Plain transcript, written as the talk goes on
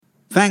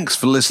Thanks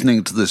for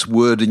listening to this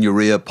Word in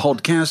Your Ear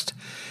podcast.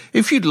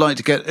 If you'd like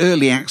to get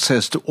early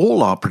access to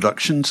all our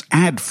productions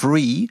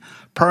ad-free,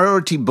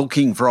 priority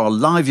booking for our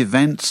live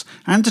events,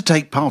 and to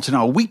take part in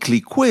our weekly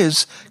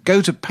quiz,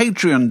 go to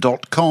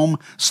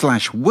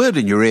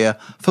patreon.com/wordinyourear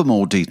for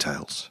more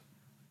details.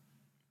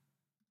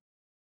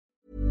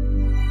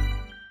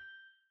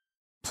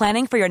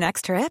 Planning for your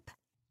next trip?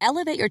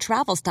 Elevate your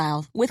travel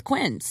style with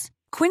Quince.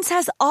 Quince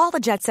has all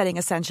the jet-setting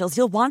essentials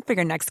you'll want for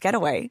your next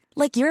getaway,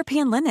 like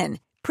European linen,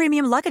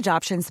 premium luggage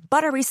options,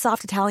 buttery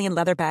soft Italian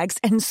leather bags,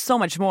 and so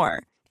much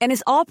more. And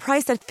is all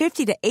priced at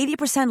 50 to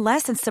 80%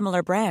 less than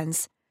similar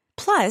brands.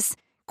 Plus,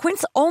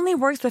 Quince only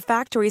works with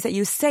factories that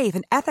use safe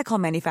and ethical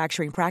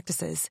manufacturing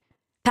practices.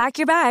 Pack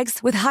your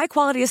bags with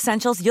high-quality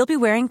essentials you'll be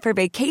wearing for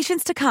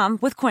vacations to come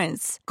with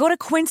Quince. Go to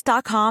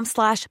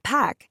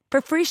quince.com/pack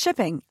for free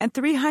shipping and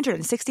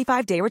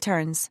 365-day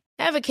returns.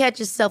 Ever catch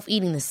yourself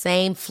eating the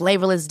same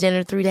flavorless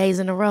dinner 3 days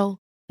in a row?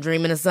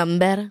 Dreaming of something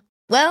better?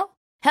 Well,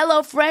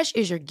 HelloFresh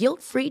is your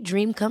guilt-free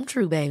dream come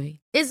true, baby.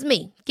 It's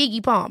me,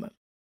 Keke Palmer.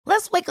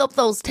 Let's wake up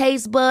those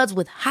taste buds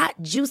with hot,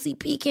 juicy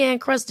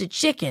pecan-crusted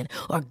chicken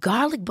or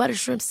garlic butter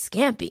shrimp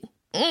scampi.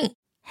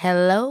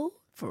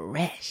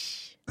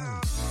 HelloFresh.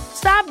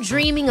 Stop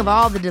dreaming of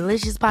all the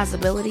delicious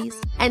possibilities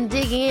and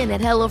dig in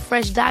at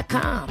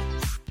HelloFresh.com.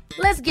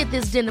 Let's get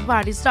this dinner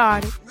party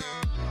started.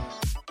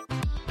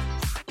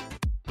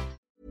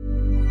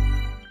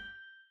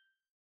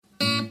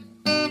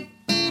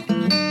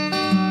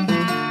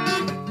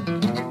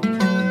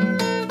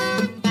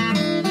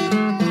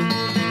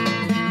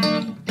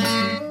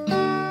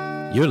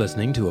 You're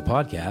listening to a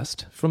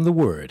podcast from The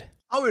Word.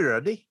 Are we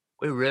ready?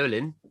 We're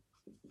rolling.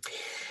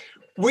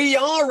 We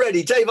are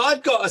ready. Dave,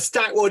 I've got a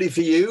stat wordy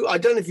for you. I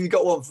don't know if you've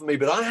got one for me,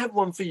 but I have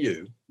one for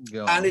you.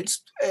 And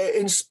it's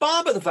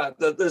inspired by the fact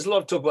that there's a lot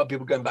of talk about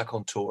people going back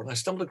on tour. And I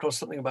stumbled across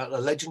something about a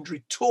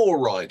legendary tour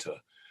rider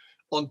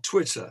on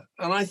Twitter.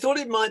 And I thought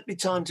it might be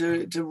time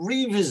to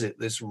revisit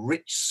this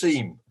rich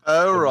seam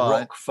of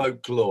rock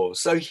folklore.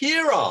 So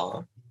here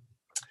are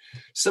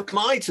some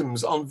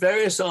items on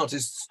various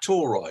artists'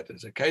 tour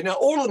riders. Okay, now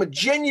all of them are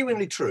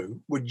genuinely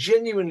true, were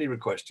genuinely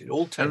requested,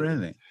 all 10. Oh,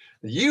 really?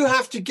 You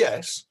have to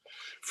guess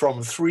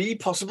from 3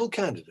 possible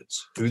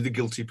candidates who the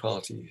guilty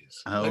party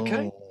is.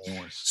 Okay?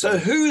 So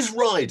whose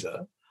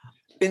rider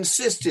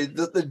insisted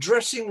that the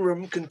dressing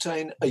room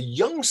contain a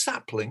young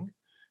sapling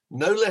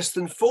no less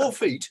than 4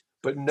 feet,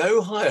 but no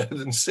higher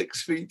than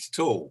 6 feet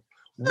tall?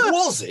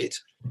 Was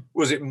it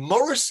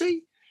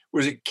Morrissey?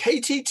 Was it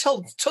Katie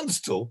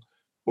Tunstall?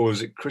 Or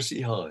was it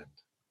Chrissie Hynde?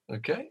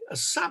 Okay? A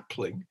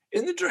sapling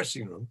in the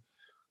dressing room,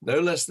 no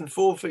less than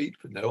 4 feet,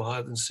 but no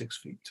higher than 6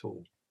 feet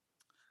tall.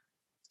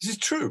 This is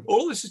true.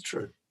 All this is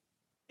true.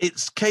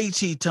 It's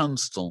Katie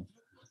Tunstall.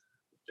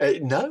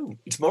 No,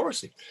 it's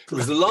Morrissey. It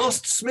was the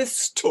last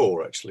Smiths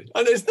tour, actually.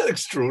 I know, isn't that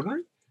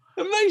extraordinary?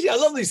 Amazing. I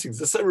love these things.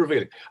 They're so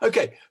revealing.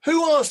 Okay,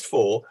 who asked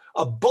for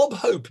a Bob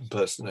Hope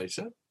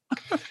impersonator,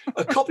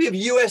 a copy of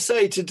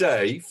USA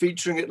Today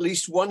featuring at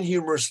least one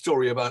humorous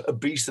story about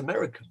obese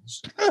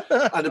Americans,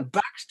 and a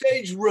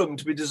backstage room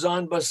to be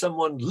designed by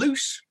someone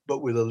loose but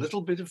with a little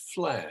bit of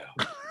flair?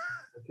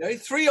 Okay,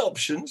 3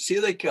 options.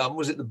 Here they come.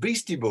 Was it the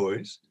Beastie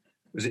Boys?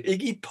 Was it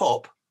Iggy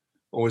Pop?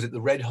 Or was it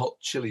the Red Hot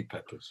Chili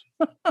Peppers?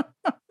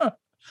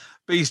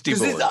 Beastie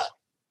Boys.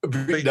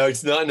 No,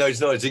 it's not. No, it's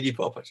not. It's Iggy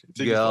Pop, actually.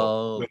 It's Iggy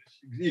Pop.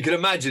 You can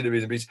imagine it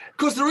being the Beastie. Of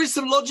course, there is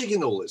some logic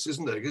in all this,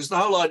 isn't there? Because the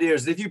whole idea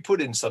is that if you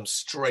put in some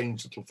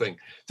strange little thing,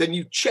 then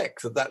you check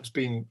that that's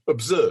been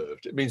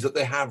observed. It means that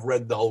they have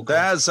read the whole.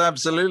 That's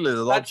absolutely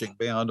the logic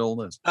behind all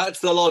this. That's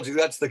the logic.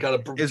 That's the kind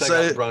of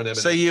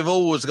so you've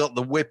always got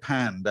the whip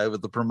hand over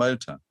the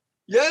promoter.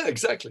 Yeah,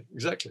 exactly.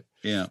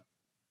 Yeah.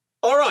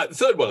 All right, the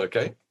third one.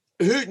 Okay.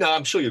 Who? Now,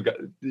 I'm sure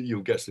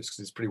you'll guess this because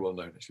it's pretty well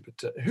known, actually.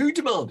 But who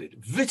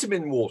demanded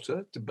vitamin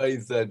water to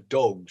bathe their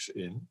dogs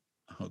in?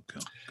 Oh,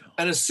 God.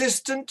 An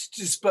assistant to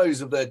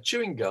dispose of their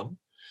chewing gum,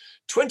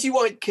 20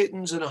 white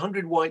kittens and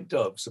 100 white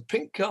doves, a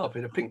pink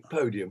carpet, a pink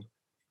podium,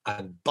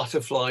 and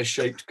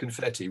butterfly-shaped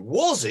confetti.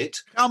 Was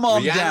it? Come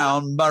on Rihanna?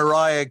 down,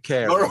 Mariah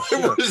Carey.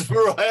 It was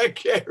Mariah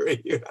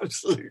Carey.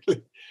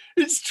 Absolutely.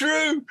 It's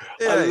true.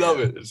 I love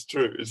it. It's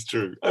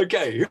true.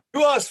 Okay.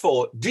 Who asked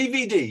for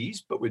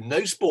DVDs, but with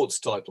no sports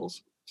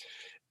titles?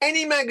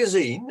 Any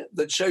magazine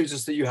that shows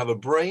us that you have a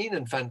brain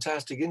and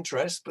fantastic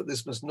interests, but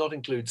this must not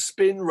include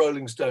Spin,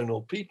 Rolling Stone,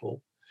 or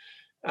People.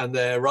 And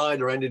their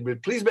rider ended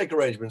with, please make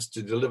arrangements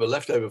to deliver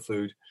leftover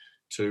food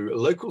to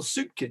local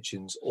soup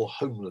kitchens or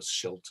homeless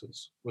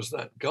shelters. Was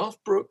that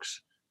Garth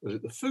Brooks? Was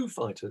it the Foo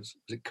Fighters?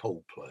 Was it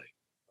Coldplay?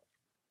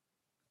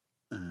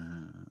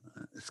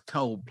 It's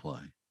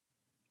Coldplay.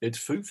 It's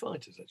Foo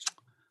Fighters, actually.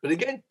 But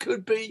again,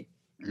 could be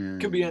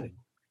any.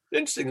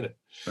 Interesting, isn't it?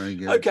 Very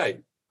good.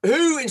 Okay.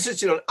 Who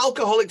insisted on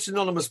Alcoholics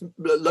Anonymous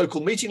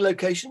local meeting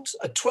locations,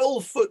 a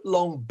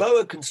 12-foot-long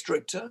boa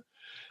constrictor,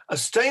 a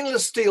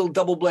stainless steel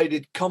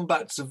double-bladed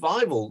combat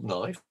survival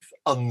knife,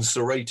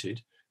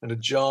 unserrated, and a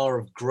jar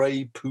of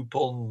grey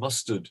poupon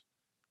mustard?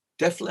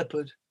 Def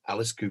Leppard,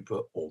 Alice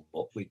Cooper, or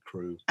Motley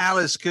Crue?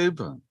 Alice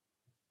Cooper.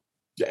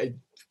 Yeah,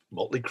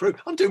 Motley Crue.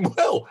 I'm doing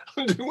well.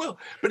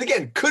 But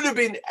again, could have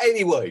been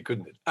any way,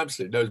 couldn't it?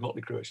 Absolutely. No, it's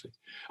Motley Crue, actually.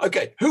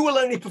 Okay, who will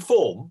only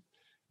perform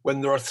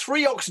when there are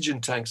 3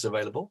 oxygen tanks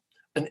available,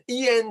 an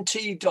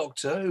ENT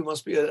doctor who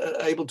must be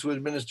able to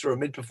administer a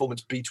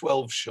mid-performance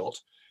B12 shot,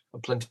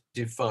 and plenty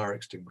of fire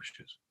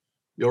extinguishers?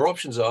 Your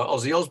options are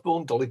Ozzy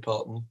Osbourne, Dolly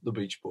Parton, the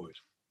Beach Boys.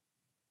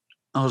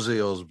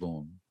 Ozzy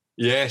Osbourne.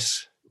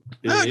 Yes.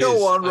 I got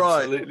one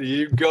right. Absolutely.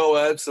 You go,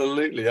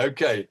 absolutely.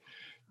 Okay,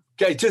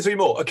 2, 3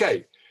 more.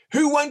 Okay.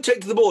 Who won't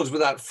take to the boards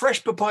without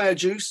fresh papaya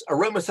juice,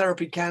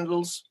 aromatherapy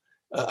candles,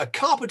 a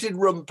carpeted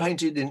room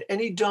painted in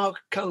any dark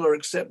colour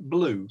except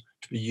blue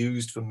to be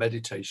used for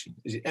meditation?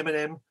 Is it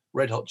Eminem,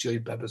 Red Hot Chili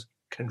Peppers,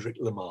 Kendrick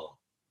Lamar?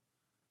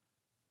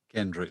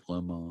 Kendrick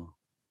Lamar.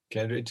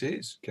 It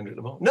is Kendrick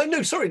Lamar.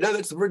 No, sorry, no,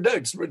 it's Red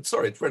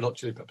Hot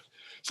Chili Peppers.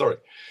 Sorry.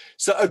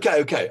 So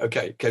okay.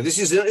 This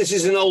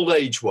is an old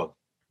age one.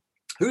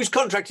 Whose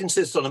contract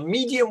insists on a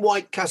medium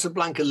white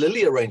Casablanca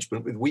lily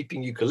arrangement with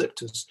weeping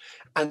eucalyptus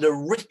and a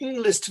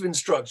written list of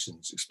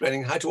instructions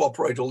explaining how to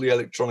operate all the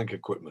electronic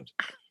equipment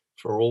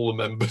for all the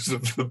members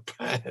of the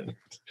band?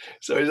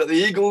 So is that the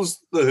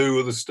Eagles, the Who,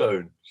 or the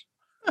Stones?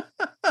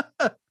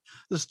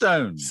 The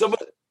Stones.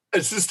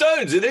 It's the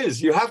Stones, it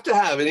is. You have to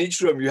have, in each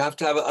room, you have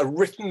to have a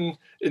written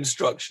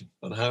instruction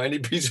on how any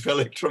piece of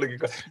electronic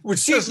equipment would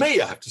suit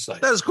me, I have to say.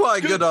 That's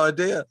quite a good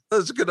idea.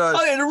 That's a good idea.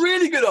 Oh, it's a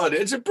really good idea.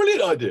 It's a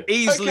brilliant idea.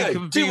 Easily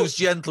confused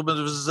gentlemen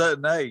of a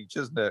certain age,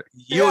 isn't it?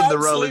 You and the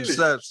Rolling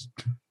Stones.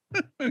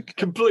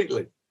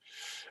 Completely.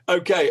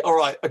 Okay, all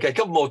right. Okay, a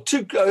couple more.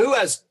 Who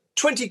has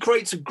 20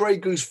 crates of Grey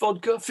Goose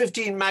vodka,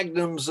 15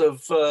 magnums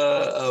of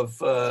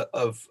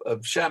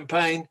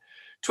champagne,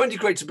 20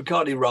 crates of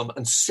Bacardi rum,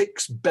 and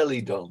 6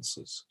 belly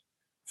dancers?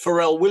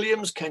 Pharrell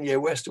Williams,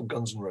 Kanye West, or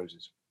Guns N'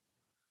 Roses?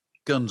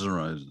 Guns N'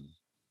 Roses.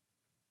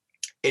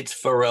 It's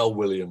Pharrell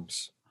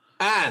Williams.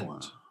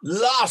 And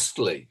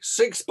lastly,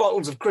 6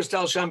 bottles of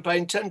Cristal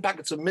champagne, 10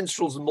 packets of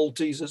Minstrels and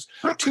Maltesers,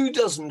 2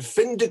 dozen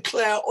Fin de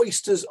Claire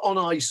oysters on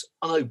ice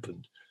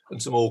unopened,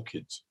 and some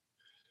orchids.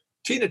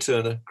 Tina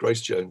Turner,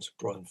 Grace Jones,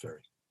 Brian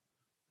Ferry.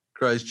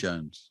 Grace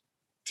Jones.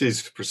 It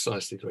is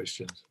precisely Grace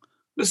Jones.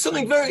 There's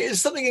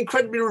something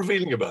incredibly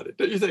revealing about it,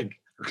 don't you think?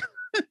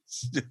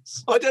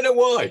 I don't know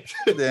why.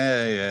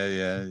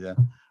 Yeah.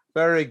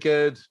 Very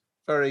good.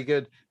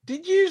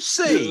 Did you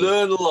see? You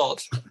learn a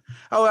lot.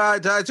 Oh,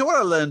 that's what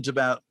I learned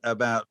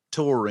about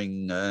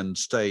touring and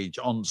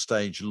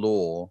on-stage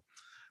law.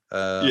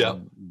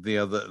 The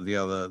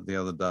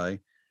other day,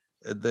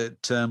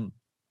 that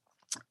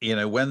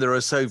when there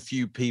are so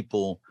few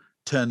people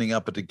turning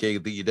up at a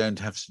gig that you don't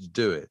have to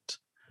do it.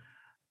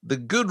 The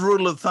good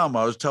rule of thumb,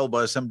 I was told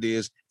by somebody,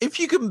 is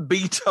if you can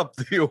beat up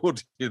the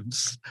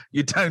audience,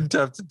 you don't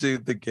have to do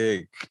the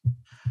gig.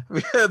 Have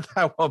you heard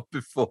that one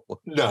before?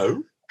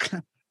 No.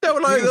 No,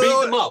 you can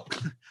beat them up.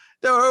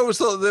 No, I always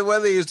thought the way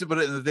they used to put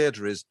it in the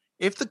theatre is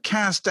if the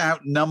cast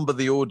outnumber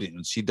the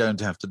audience, you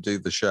don't have to do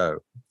the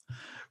show.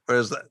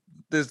 Whereas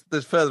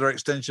this further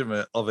extension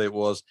of it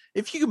was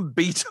if you can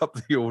beat up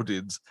the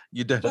audience,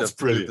 you don't have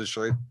to do the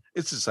show.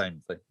 It's the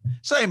same thing.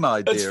 Same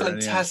idea. That's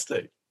fantastic.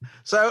 Anyway.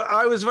 So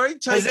I was very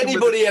taken. Has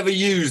anybody ever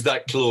used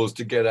that clause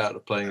to get out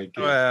of playing a gig?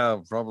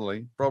 Well,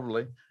 probably.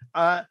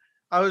 I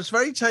was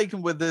very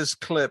taken with this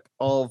clip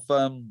of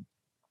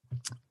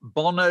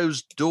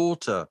Bono's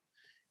daughter,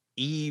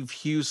 Eve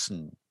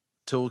Hewson,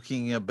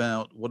 talking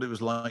about what it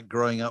was like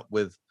growing up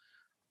with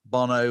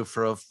Bono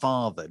for a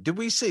father. Did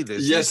we see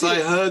this? Yes, I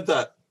heard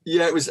that.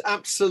 Yeah, it was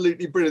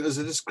absolutely brilliant. There's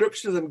a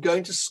description of them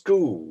going to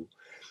school,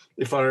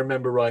 if I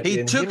remember right. He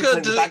used to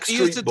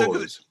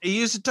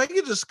take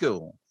her to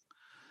school.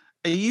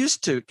 He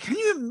used to. Can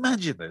you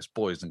imagine this,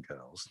 boys and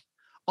girls?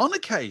 On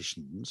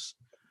occasions,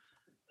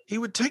 he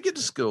would take her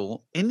to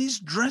school in his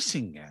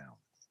dressing gown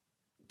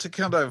to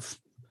kind of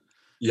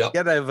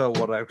get over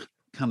what a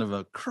kind of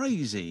a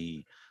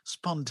crazy,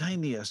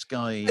 spontaneous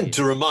guy. And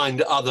to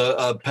remind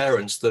other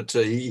parents that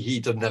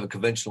he doesn't have a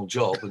conventional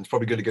job and is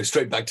probably going to go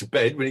straight back to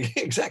bed.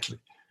 Exactly.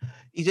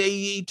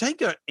 He'd take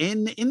her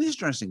in his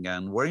dressing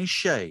gown, wearing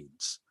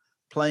shades,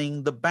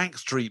 playing the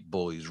Backstreet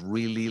Boys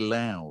really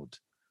loud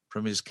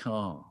from his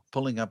car,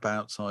 pulling up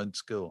outside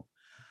school.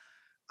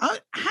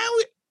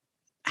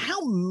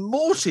 How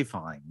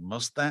mortifying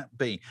must that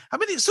be? I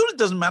mean, it sort of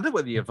doesn't matter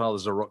whether your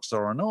father's a rock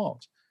star or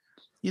not.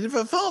 If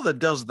a father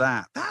does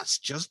that, that's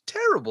just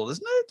terrible,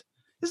 isn't it?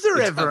 Is there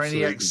ever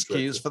any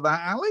excuse for that,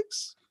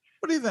 Alex?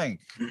 What do you think?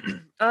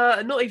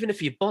 Not even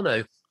if you're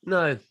Bono.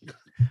 No,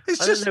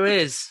 it's just there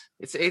is.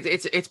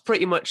 It's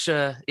pretty much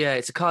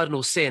it's a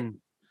cardinal sin.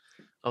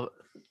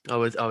 I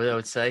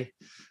would say,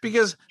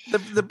 because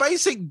the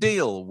basic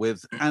deal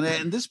with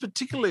and this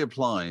particularly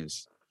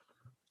applies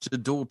to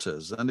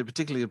daughters and it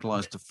particularly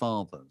applies to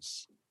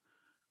fathers.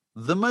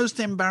 The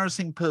most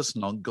embarrassing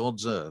person on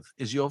God's earth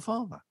is your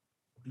father.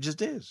 It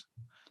just is.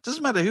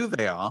 Doesn't matter who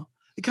they are.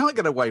 You can't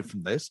get away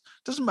from this.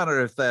 Doesn't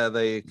matter if they're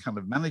the kind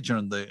of manager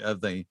of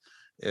the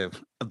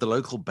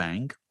local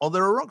bank or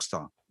they're a rock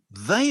star.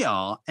 They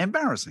are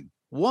embarrassing.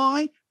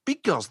 Why?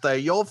 Because they're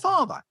your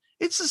father.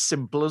 It's as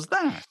simple as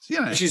that,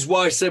 Which is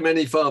why so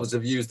many fathers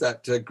have used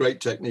that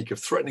great technique of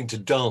threatening to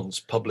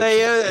dance publicly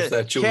if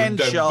their children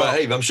don't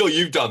behave. I'm sure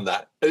you've done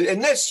that.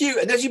 Unless you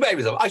behave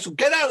yourself, I shall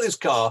get out of this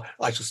car.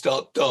 I shall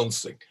start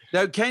dancing.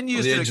 No, Ken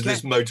used on the edge of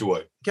this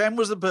motorway. Ken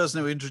was the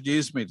person who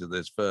introduced me to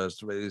this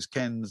first.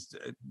 Ken's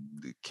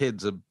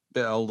kids are a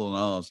bit older than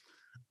ours.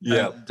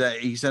 Yeah, and,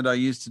 he said I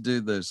used to do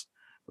this.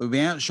 We'd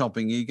be out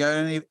shopping. You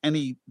go to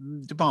any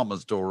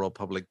department store or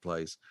public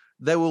place,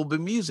 there will be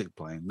music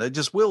playing. There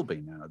just will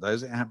be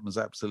nowadays. It happens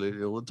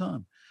absolutely all the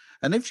time.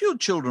 And if your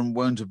children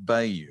won't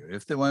obey you,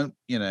 if they won't,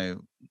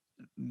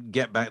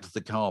 get back to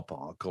the car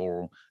park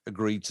or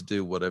agree to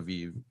do whatever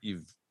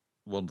you've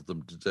wanted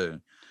them to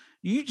do,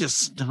 you just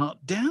start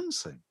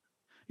dancing.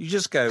 You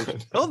just go,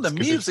 oh, the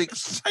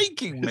music's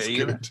taking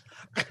me.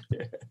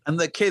 And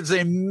the kids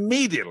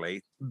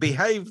immediately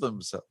behave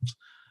themselves.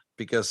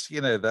 Because,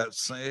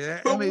 that's...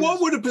 But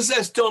what would have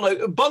possessed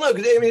Bono? Bono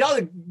could,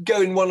 either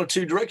go in one or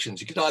two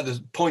directions. He could either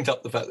point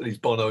up the fact that he's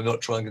Bono and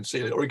not try and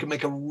conceal it, or he could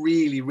make a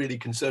really, really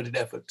concerted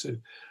effort to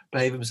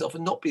behave himself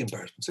and not be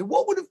embarrassed. So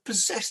what would have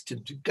possessed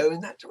him to go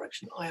in that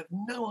direction? I have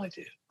no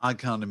idea. I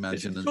can't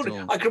imagine at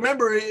all. I can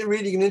remember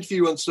reading an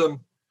interview once, I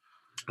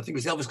think it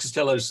was Elvis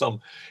Costello's son,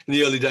 in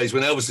the early days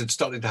when Elvis had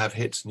started to have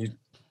hits and you'd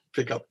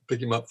pick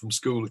him up from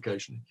school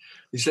occasionally.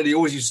 He said he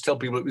always used to tell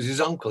people it was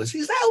his uncle. He said,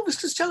 is that Elvis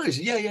Costello? He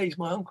said, yeah, he's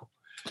my uncle.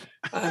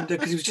 And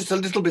because he was just a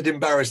little bit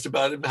embarrassed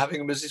about him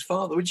having him as his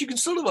father, which you can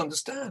sort of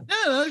understand.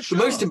 Yeah, sure.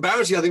 The most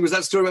embarrassing, I think, was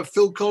that story about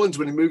Phil Collins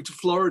when he moved to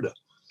Florida.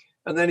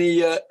 And then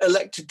he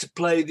elected to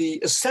play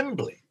the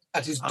assembly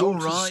at his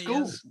daughter's school.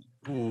 Yes.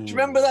 Do you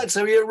remember that?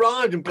 So he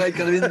arrived and played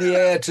kind of In the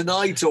Air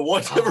Tonight or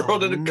whatever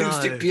on an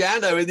acoustic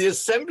piano in the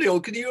assembly hall.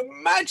 Can you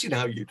imagine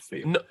how you'd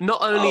feel?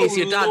 Not only is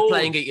your dad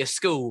playing at your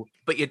school,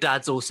 but your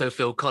dad's also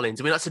Phil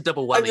Collins. I mean, that's a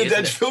double whammy, and your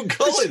dad's Phil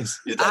Collins.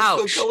 Your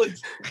dad's Phil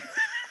Collins.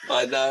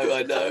 I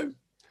know.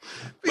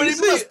 But it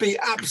must be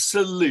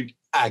absolute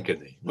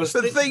agony.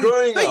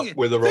 Growing up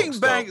with a rock star.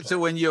 Think back to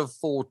when you're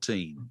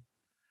 14.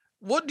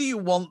 What do you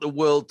want the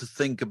world to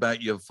think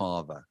about your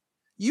father?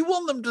 You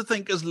want them to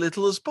think as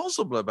little as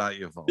possible about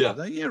your father,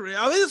 don't you?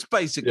 I mean, that's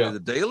basically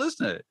the deal,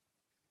 isn't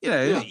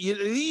it?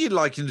 You'd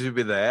like him to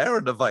be there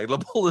and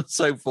available and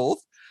so forth.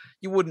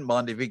 You wouldn't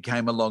mind if he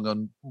came along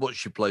and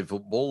watched you play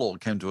football or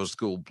came to a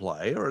school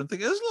play or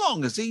anything, as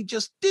long as he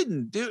just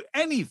didn't do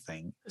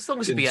anything. As long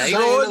as he behaved.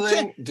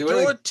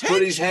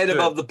 Put his head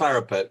above the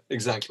parapet.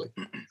 Exactly.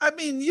 I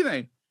mean,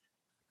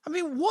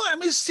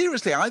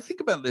 seriously, I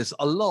think about this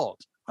a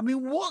lot. I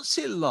mean, what's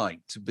it like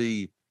to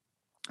be,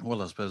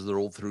 well, I suppose they're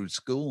all through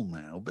school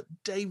now, but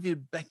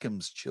David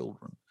Beckham's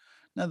children.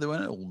 No, they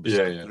weren't all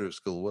through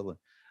school, were they?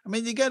 I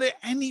mean, you go to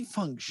any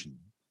function,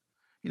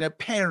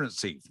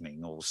 parents'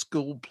 evening or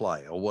school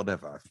play or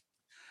whatever,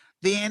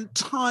 the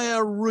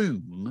entire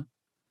room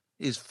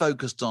is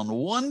focused on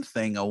one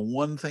thing and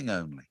one thing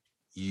only,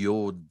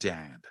 your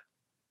dad.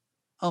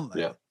 Aren't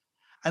they? Yeah.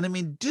 And I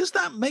mean, does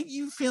that make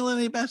you feel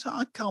any better?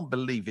 I can't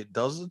believe it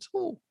does at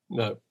all.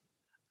 No.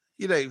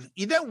 You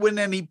don't win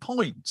any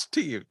points,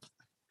 do you,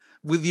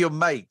 with your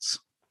mates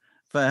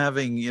for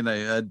having,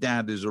 a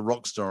dad who's a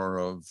rock star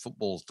or a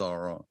football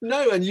star? Or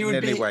no, and you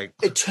would be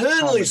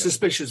eternally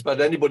suspicious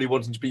about anybody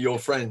wanting to be your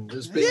friend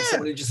as being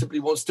somebody who just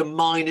simply wants to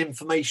mine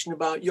information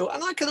about you.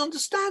 And I can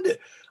understand it.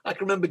 I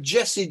can remember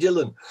Jesse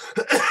Dillon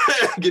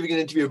giving an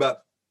interview about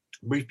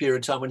a brief period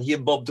of time when he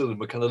and Bob Dylan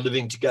were kind of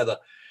living together.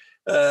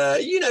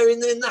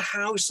 In the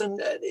house,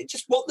 and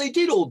just what they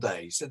did all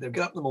day. So they'd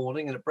get up in the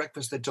morning, and at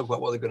breakfast they'd talk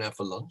about what they're going to have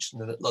for lunch,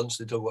 and then at lunch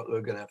they'd talk about what they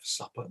were going to have for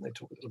supper, and they'd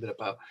talk a little bit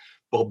about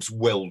Bob's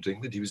welding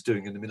that he was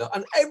doing in the middle.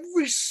 And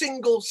every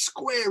single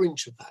square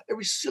inch of that,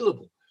 every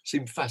syllable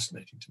seemed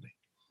fascinating to me.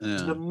 Yeah. It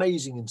was an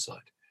amazing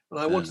insight, and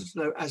I wanted to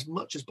know as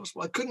much as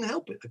possible. I couldn't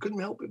help it. I couldn't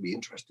help but be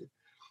interested.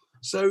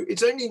 So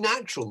it's only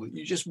natural that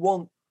you just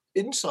want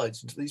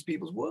insights into these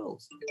people's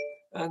worlds.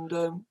 And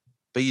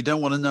but you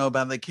don't want to know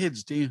about their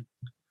kids, do you?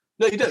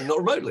 No, you don't, not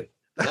remotely.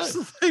 That's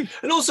the thing.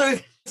 And also,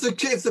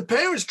 if the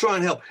parents try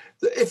and help,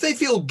 if they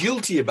feel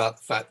guilty about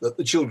the fact that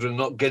the children are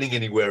not getting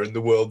anywhere in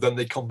the world, then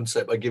they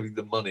compensate by giving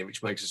them money,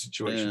 which makes the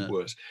situation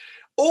worse.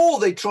 Or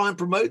they try and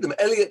promote them.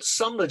 Elliot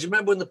Sumner, do you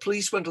remember when the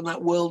Police went on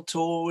that world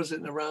tour? Was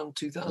it around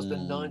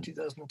 2009,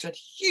 2010?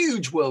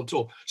 Huge world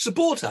tour.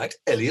 Support act,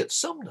 Elliot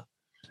Sumner.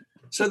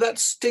 So that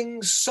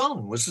Sting's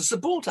son was the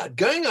support act,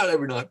 going out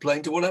every night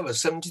playing to whatever,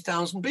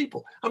 70,000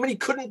 people. I mean, he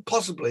couldn't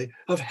possibly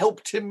have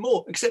helped him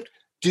more, except...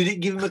 Did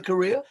it give him a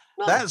career?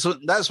 No.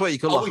 That's what you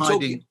call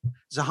hiding.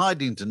 It's a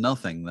hiding to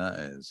nothing. That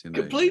is,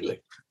 completely.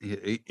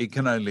 It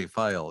can only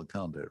fail,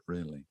 can't it?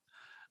 Really?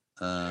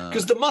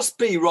 Because there must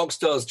be rock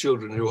stars'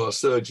 children who are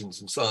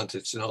surgeons and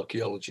scientists and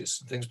archaeologists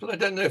and things, but I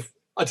don't know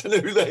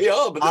who they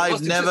are. But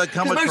I've never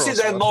come across. Mostly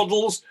they're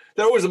models.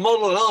 They're always a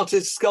model, an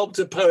artist,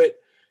 sculptor, poet,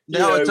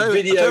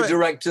 video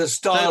director,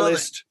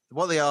 stylist.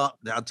 What they are?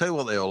 I'll tell you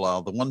what they all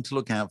are. The one to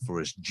look out for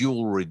is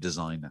jewelry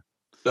designer.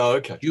 Oh,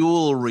 okay.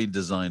 Jewelry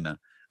designer.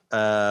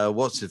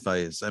 What's his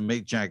face?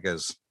 Mick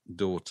Jagger's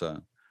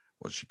daughter.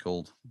 What's she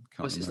called?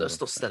 That's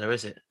not Stella,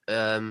 is it?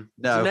 No,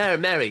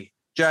 Mary.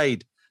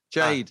 Jade.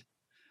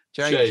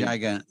 Jade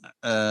Jagger.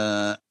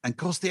 And of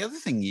course, the other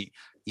thing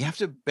you have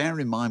to bear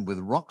in mind with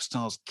rock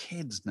stars'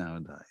 kids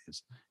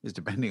nowadays is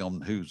depending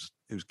on whose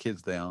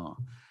kids they are,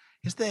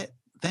 is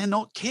they're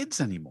not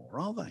kids anymore,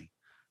 are they?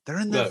 They're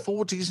in their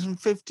 40s and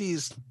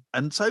 50s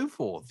and so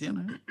forth, you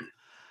know.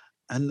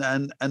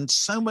 And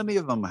so many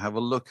of them have a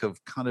look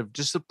of kind of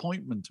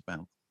disappointment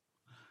about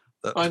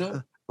that. I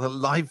know. That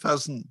life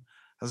hasn't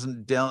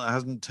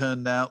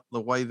turned out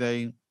the way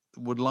they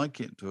would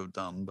like it to have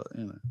done, but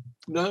you know.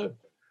 No.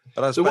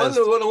 But I suppose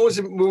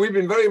suppose we've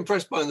been very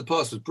impressed by in the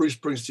past was Bruce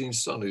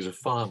Springsteen's son, who's a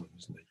farmer,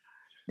 isn't he?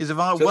 He's a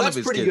farmer. So one that's of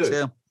his pretty kids,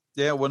 good.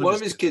 Yeah, one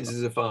of his kids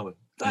is a farmer.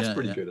 That's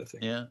pretty good, I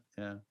think. Yeah.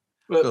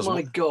 But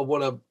my God,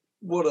 what a!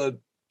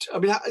 I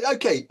mean,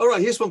 okay, all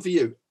right. Here's one for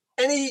you.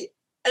 Any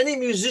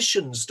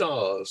musician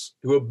stars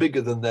who are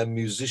bigger than their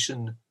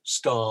musician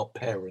star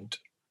parent?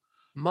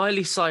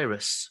 Miley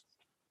Cyrus.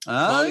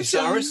 Miley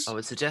Cyrus, I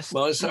would suggest.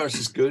 Miley Cyrus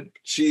is good.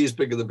 She is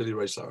bigger than Billy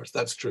Ray Cyrus.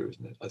 That's true,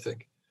 isn't it? I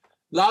think.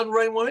 Loudon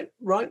Wainwright,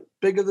 right?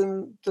 Bigger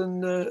than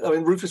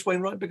Rufus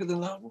Wainwright, bigger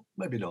than Loudon?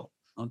 Maybe not.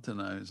 I don't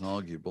know. It's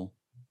arguable.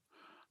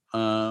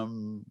 I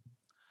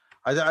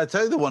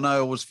tell you the one I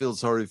always feel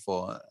sorry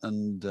for,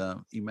 and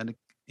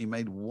he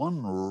made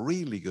one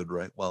really good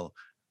record. Well,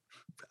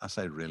 I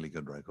say really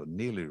good record,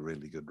 nearly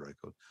really good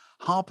record.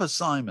 Harper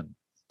Simon,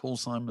 Paul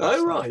Simon.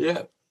 Oh right,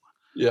 yeah.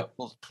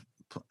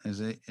 Is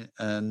it?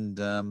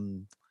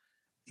 And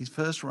his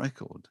first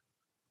record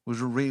was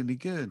really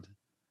good.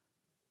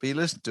 But you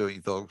listened to it,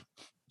 you thought,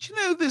 do you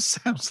know this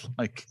sounds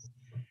like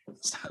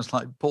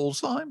Paul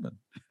Simon?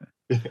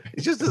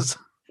 It's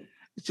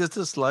just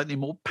a slightly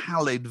more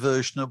pallid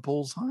version of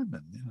Paul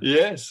Simon. You know?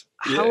 Yes.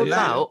 How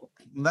about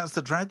that's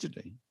the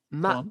tragedy.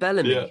 Matt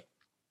Bellamy? Yeah.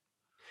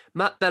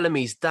 Matt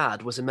Bellamy's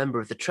dad was a member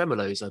of the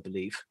Tremolos, I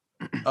believe.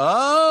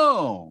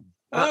 Oh.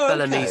 Matt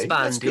Bellamy's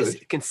band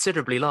is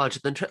considerably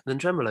larger than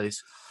Tremolos.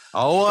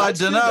 Oh, I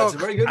don't know. That's a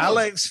very good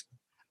Alex,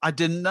 I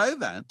didn't know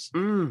that.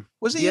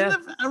 Was he in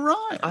the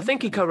right? I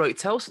think he co-wrote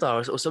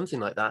Telstar or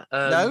something like that.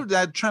 No,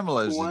 that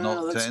Tremolos is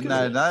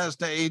not. That's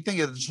you think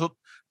of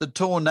the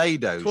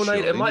Tornadoes.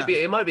 Tornado. Surely,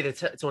 it might be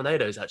the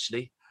Tornadoes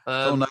actually.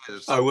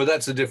 Tornadoes. Oh well,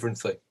 that's a different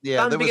thing.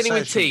 Yeah, band beginning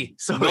with T.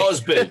 Sorry.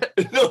 Nosby.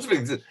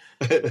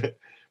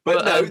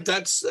 But no,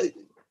 that's.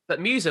 But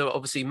Muse are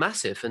obviously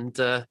massive, and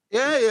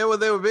yeah. Well,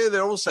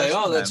 they're all session. They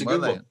are. That's a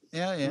good one.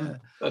 Yeah.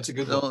 That's a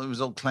good one. It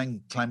was all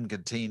Clem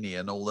Catini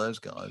and all those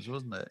guys,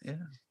 wasn't it? Yeah.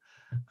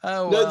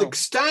 Oh, no, the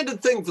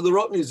standard thing for the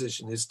rock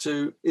musician is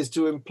to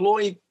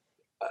employ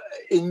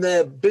in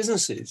their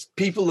businesses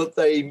people that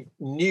they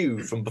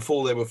knew from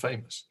before they were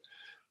famous.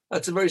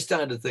 That's a very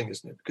standard thing,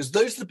 isn't it? Because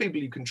those are the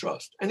people you can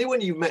trust. Anyone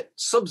you met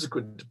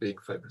subsequent to being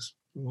famous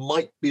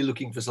might be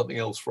looking for something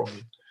else from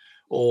you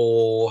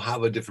or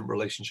have a different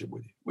relationship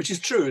with you, which is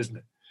true, isn't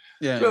it?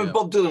 Yeah. Remember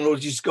Bob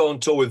Dylan used to go on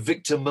tour with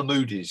Victor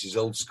Mahmoudi, his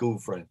old school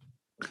friend.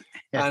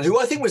 Yes. And who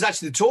I think was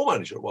actually the tour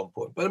manager at one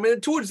point. But I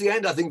mean, towards the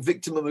end, I think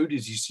Victor Mahmoudi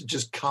used to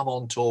just come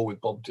on tour with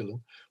Bob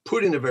Dylan,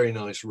 put in a very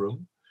nice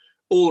room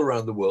all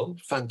around the world,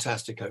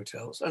 fantastic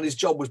hotels. And his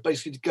job was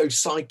basically to go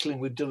cycling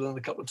with Dylan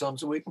a couple of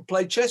times a week and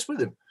play chess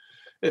with him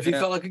if he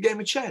felt like a game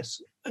of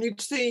chess. And you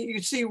could see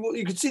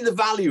the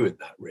value in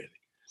that, really.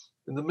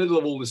 In the middle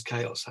of all this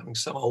chaos, having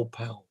some old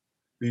pal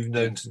who you've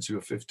known since you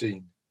were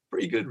 15.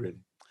 Pretty good, really.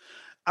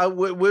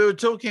 We were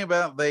talking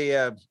about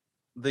the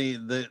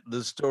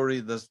story,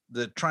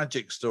 the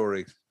tragic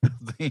story,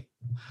 the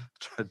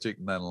tragic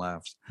then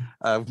laughs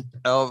of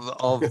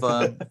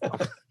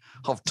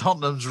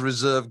Tottenham's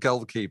reserve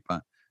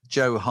goalkeeper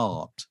Joe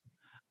Hart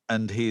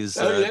and his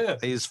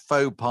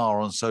faux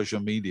pas on social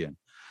media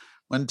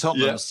when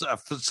Tottenham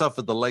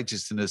suffered the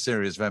latest in a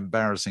series of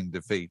embarrassing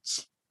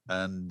defeats,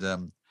 and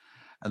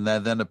they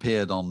then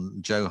appeared on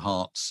Joe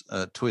Hart's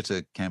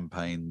Twitter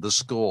campaign, The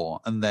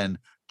Score, and then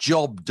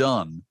Job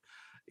Done.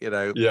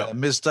 A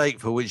mistake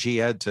for which he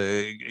had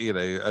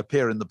to,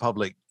 appear in the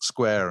public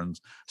square and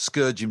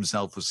scourge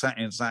himself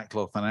in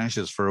sackcloth and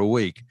ashes for a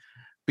week,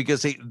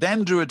 because he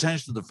then drew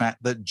attention to the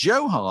fact that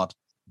Joe Hart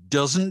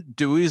doesn't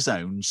do his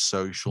own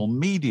social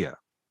media.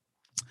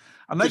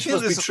 And which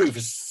must be true for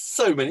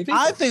so many people.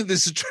 I think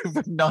this is true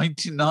for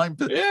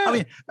 99%.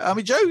 Yeah. I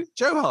mean, Joe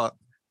Hart,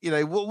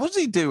 what does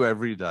he do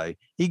every day?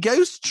 He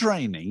goes to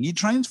training. He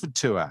trains for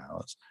 2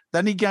 hours.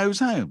 Then he goes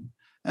home.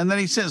 And then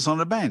he sits on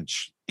a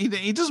bench.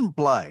 He doesn't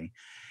play.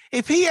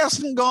 If he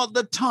hasn't got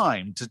the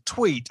time to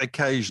tweet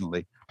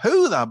occasionally,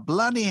 who the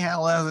bloody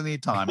hell has any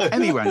time?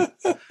 Anyway,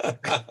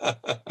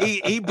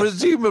 he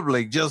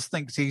presumably just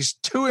thinks he's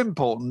too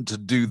important to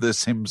do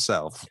this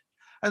himself.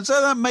 And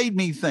so that made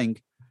me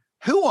think,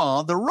 who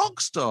are the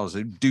rock stars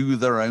who do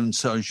their own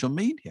social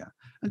media?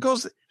 And of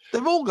course,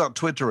 they've all got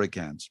Twitter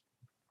accounts.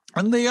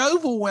 And the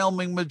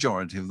overwhelming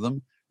majority of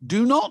them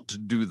do not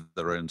do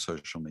their own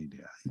social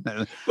media.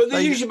 But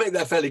they usually make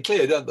that fairly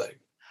clear, don't they?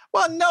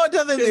 Well, no, I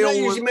don't think they always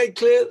usually make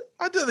clear.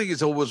 I don't think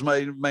it's always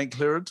made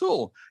clear at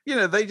all.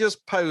 They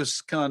just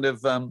post kind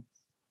of,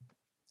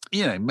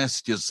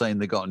 messages saying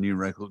they got a new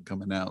record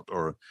coming out,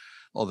 or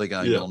they're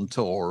going on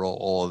tour,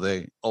 or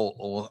they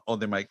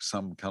make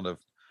some kind of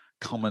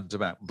comment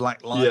about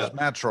Black Lives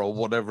Matter or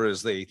whatever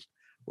is the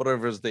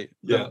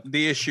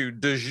issue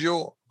du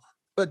jour.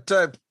 But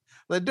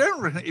they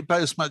don't really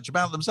post much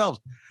about themselves.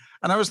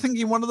 And I was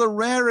thinking one of the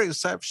rare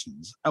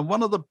exceptions and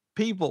one of the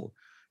people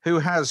who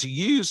has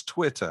used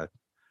Twitter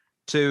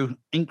to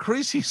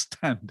increase his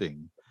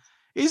standing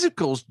is, of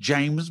course,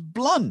 James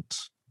Blunt.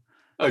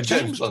 Oh,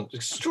 James Blunt,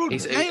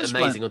 extraordinary. He's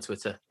amazing on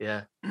Twitter,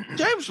 yeah.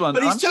 James Blunt.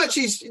 But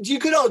you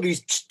could argue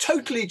he's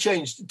totally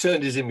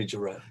turned his image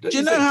around. Do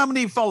you know how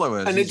many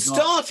followers? And it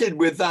started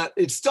with that.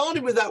 It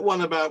started with that one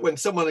about when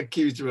someone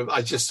accused him of.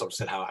 I just sort of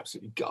said how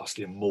absolutely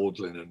ghastly and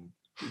maudlin and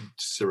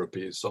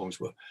syrupy his songs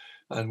were,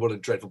 and what a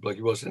dreadful bloke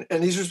he was.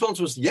 And his response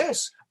was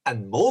yes,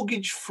 and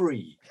mortgage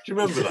free. Do you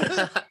remember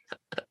that?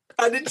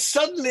 And it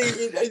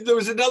suddenly, there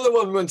was another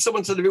one when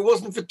someone said if it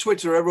wasn't for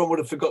Twitter, everyone would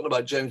have forgotten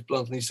about James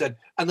Blunt. And he said,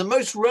 and the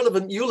most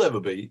relevant you'll ever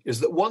be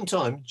is that one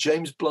time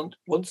James Blunt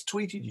once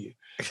tweeted you.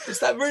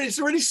 It's a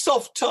really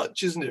soft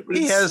touch, isn't it? But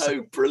it's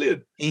so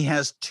brilliant. He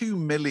has 2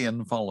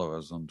 million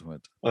followers on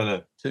Twitter. I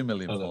know. 2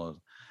 million followers.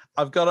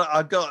 I've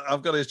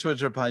got his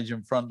Twitter page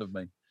in front of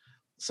me.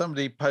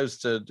 Somebody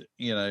posted,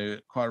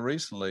 quite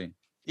recently,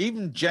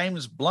 even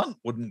James Blunt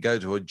wouldn't go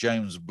to a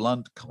James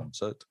Blunt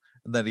concert.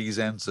 And then he's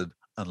answered,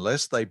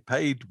 unless they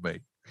paid me.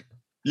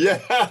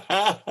 Yeah.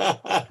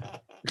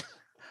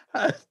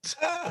 I'll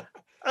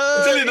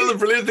tell you another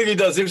brilliant thing he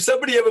does. If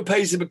somebody ever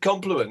pays him a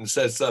compliment and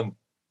says,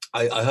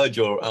 I heard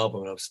your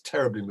album and I was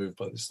terribly moved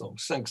by this song.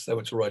 Thanks so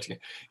much for writing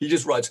it. He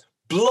just writes,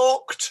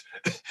 blocked,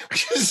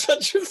 which is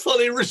such a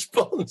funny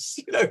response,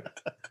 You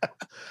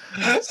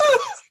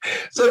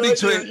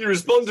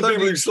respond to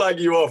people who slag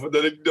you off and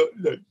then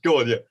go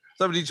on, yeah.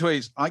 Somebody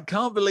tweets, I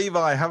can't believe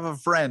I have a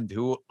friend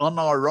who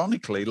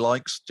unironically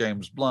likes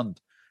James Blunt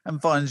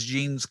and finds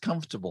jeans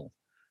comfortable.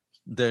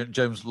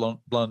 James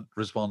Blunt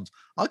responds,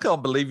 I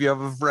can't believe you have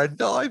a friend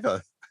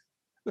either.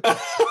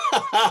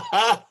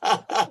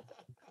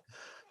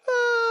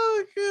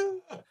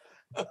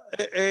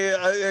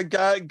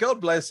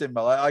 God bless him.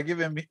 I give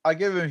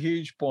him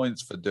huge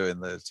points for doing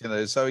this.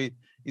 So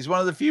he's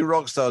one of the few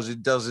rock stars who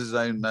does his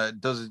own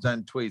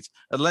tweets.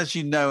 Unless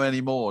you know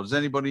any more, does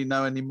anybody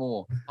know any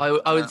more? I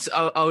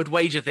would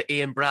wager that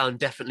Ian Brown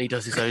definitely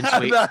does his own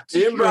tweet.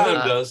 Ian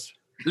Brown does.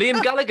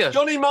 Liam Gallagher.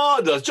 Johnny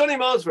Marr does. Johnny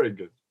Marr's very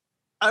good.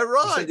 Oh,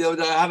 right. Said the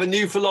other day, I have a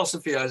new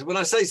philosophy. When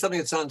I say something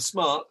that sounds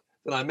smart,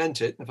 then I meant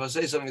it. If I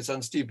say something that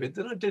sounds stupid,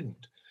 then I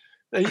didn't.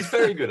 No, he's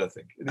very good, I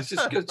think. And he's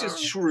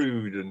just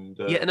shrewd and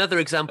another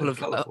example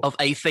of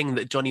a thing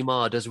that Johnny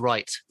Marr does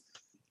right.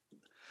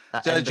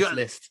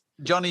 List.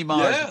 Johnny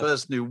Marr is the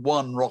person who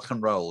won rock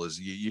and roll, as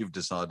you've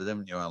decided,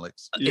 haven't you,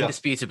 Alex?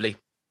 Indisputably,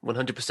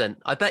 100%.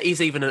 I bet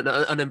he's even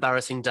an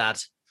embarrassing dad,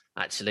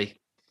 actually.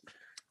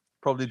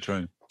 Probably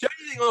true. Do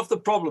you think half the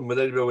problem with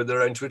anybody with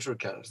their own Twitter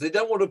accounts, they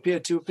don't want to appear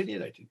too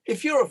opinionated.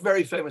 If you're a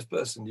very famous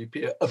person, you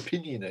appear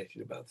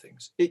opinionated about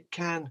things, it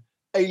can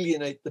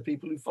alienate the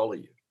people who follow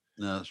you.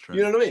 No, that's true.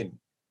 You know what I mean?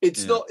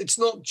 It's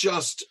not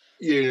just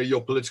your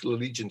political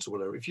allegiance or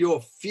whatever. If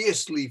you're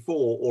fiercely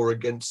for or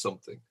against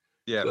something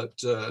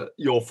that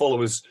your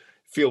followers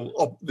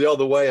feel the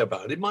other way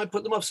about, it might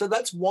put them off. So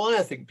that's why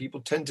I think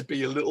people tend to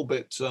be a little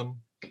bit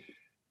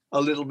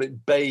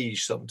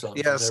beige sometimes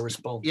in their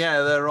response.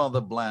 Yeah, they're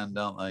rather bland,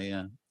 aren't they?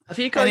 Yeah. Have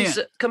you guys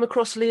come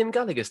across Liam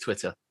Gallagher's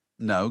Twitter?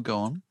 No, go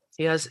on.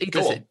 He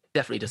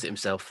definitely does it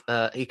himself.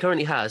 He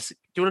currently has. Do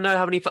you want to know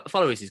how many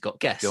followers he's got?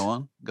 Guess. Go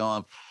on.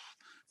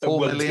 4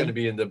 million. It's going to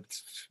be in the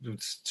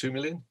 2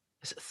 million.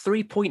 It's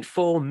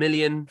 3.4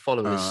 million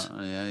followers.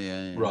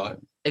 Yeah. Right.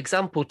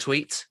 Example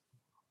tweet.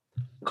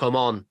 Come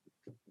on.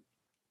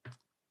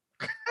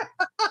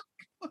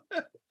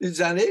 Is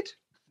that it?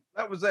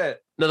 That was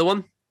it. Another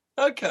one.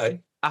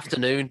 Okay.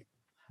 Afternoon.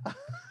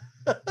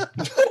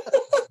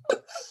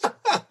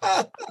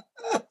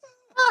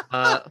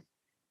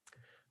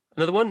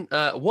 Another one.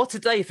 What a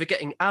day for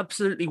getting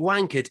absolutely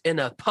wankered in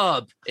a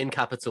pub, in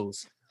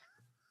capitals.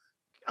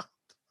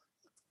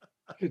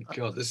 Good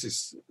God,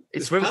 it's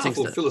riveting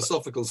powerful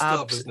philosophical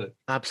stuff, isn't it?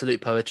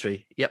 Absolute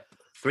poetry. Yep.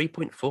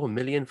 3.4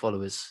 million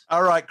followers.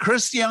 All right.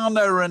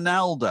 Cristiano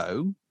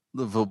Ronaldo,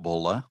 the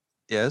footballer.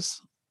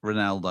 Yes,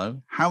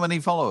 Ronaldo. How many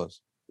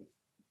followers?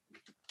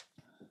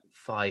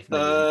 5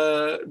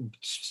 million.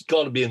 It's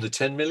got to be in the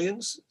 10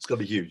 millions. It's got to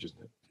be huge,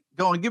 isn't it?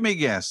 Go on, give me a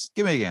guess.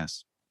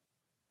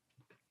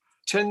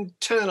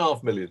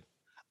 10.5 million.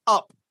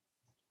 Up.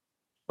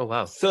 Oh,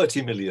 wow.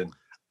 30 million.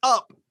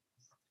 Up.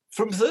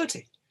 From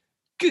 30.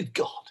 Good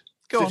God.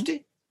 Go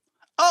 50?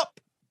 On. Up.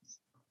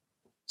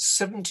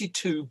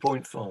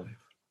 72.5.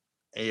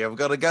 You've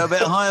got to go a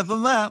bit higher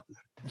than that.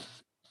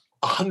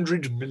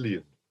 100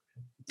 million.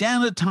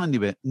 Down a tiny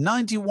bit.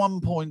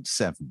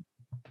 91.7.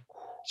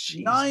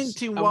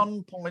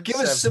 91.7. Give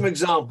us some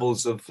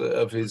examples of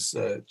his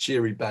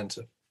cheery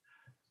banter.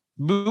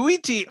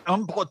 Muito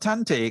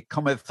importante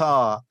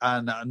começar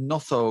a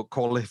nossa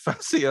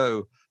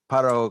qualificação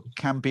para o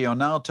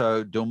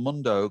Campeonato do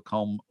Mundo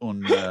com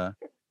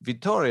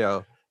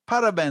vitória.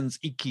 Parabéns,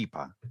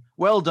 equipa.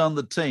 Well done,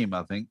 the team,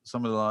 I think.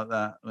 Something like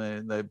that.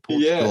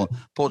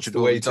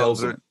 Portugal the way he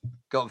tells it.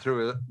 got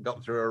through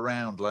a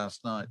round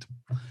last night.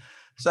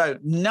 So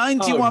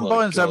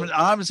 91.7.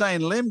 I'm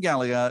saying Liam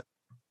Gallagher,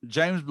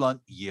 James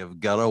Blunt, you've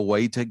got a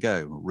way to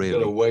go, really.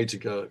 You've got a way to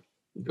go.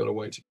 You've got a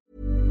way to go.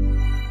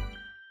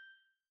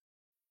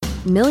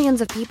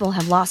 Millions of people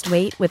have lost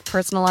weight with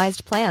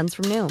personalized plans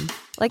from Noom.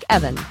 Like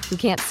Evan, who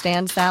can't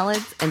stand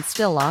salads and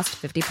still lost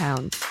 50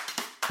 pounds.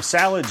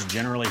 Salads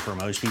generally for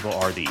most people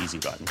are the easy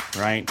button,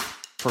 right?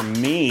 For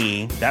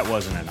me, that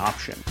wasn't an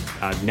option.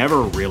 I never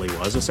really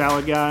was a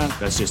salad guy.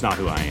 That's just not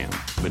who I am.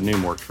 But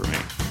Noom worked for me.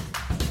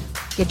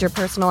 Get your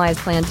personalized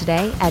plan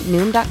today at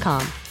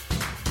Noom.com.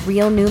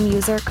 Real Noom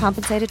user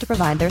compensated to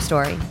provide their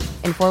story.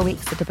 In 4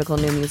 weeks, the typical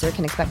Noom user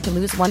can expect to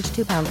lose 1 to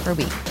 2 pounds per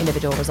week.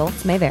 Individual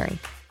results may vary.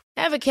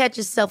 Ever catch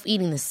yourself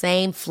eating the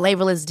same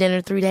flavorless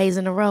dinner 3 days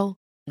in a row?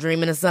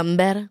 Dreaming of something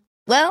better?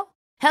 Well,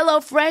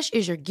 HelloFresh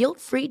is your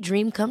guilt-free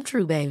dream come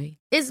true, baby.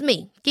 It's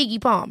me, Keke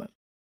Palmer.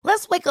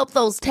 Let's wake up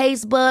those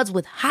taste buds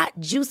with hot,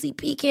 juicy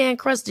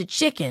pecan-crusted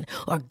chicken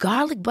or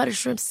garlic butter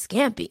shrimp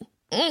scampi.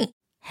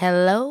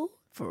 Hello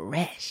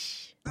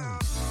Fresh.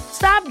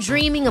 Stop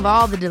dreaming of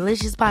all the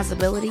delicious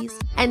possibilities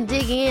and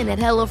dig in at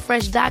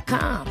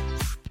HelloFresh.com.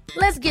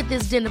 Let's get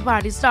this dinner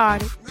party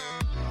started.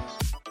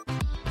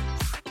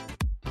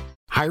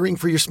 Hiring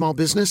for your small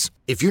business?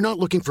 If you're not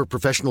looking for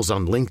professionals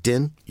on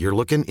LinkedIn, you're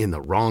looking in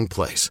the wrong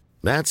place.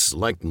 That's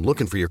like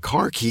looking for your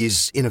car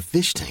keys in a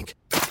fish tank.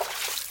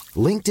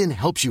 LinkedIn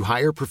helps you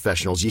hire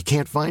professionals you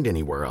can't find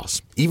anywhere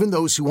else, even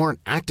those who aren't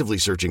actively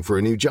searching for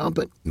a new job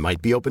but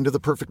might be open to the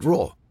perfect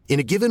role. In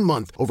a given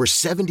month, over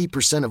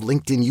 70% of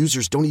LinkedIn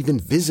users don't even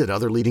visit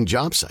other leading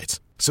job sites.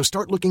 So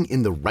start looking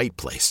in the right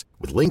place.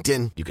 With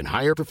LinkedIn, you can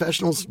hire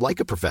professionals like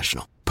a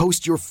professional.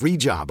 Post your free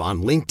job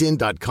on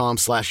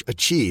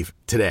linkedin.com/achieve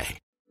today.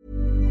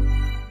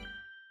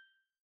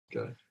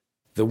 Good.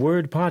 The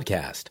Word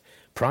Podcast.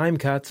 Prime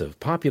cuts of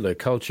popular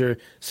culture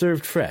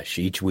served fresh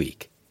each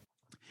week.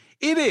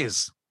 It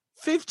is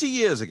 50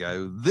 years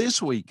ago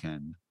this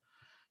weekend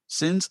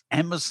since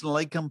Emerson,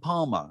 Lake and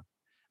Palmer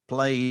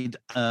played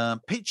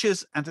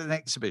pictures at an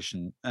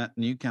exhibition at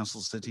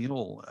Newcastle City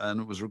Hall,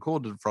 and it was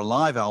recorded for a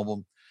live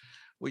album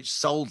which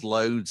sold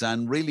loads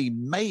and really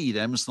made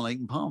Emerson, Lake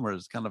and Palmer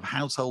as kind of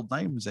household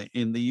names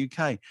in the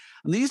UK.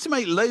 And they used to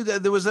make loads.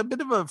 There was a bit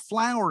of a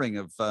flowering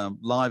of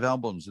live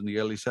albums in the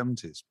early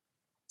 70s.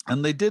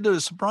 And they did a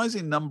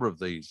surprising number of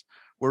these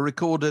were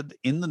recorded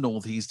in the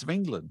northeast of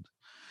England,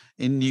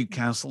 in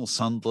Newcastle,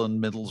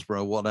 Sunderland,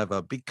 Middlesbrough,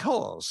 whatever,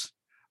 because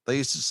they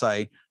used to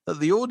say that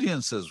the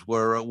audiences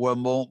were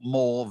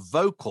more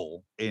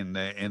vocal in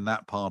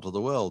that part of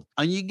the world.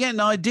 And you get an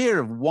idea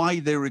of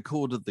why they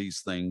recorded these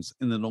things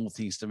in the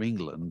northeast of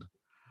England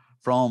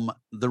from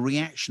the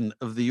reaction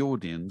of the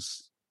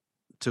audience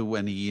to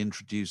when he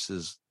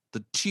introduces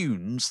the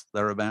tunes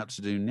they're about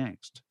to do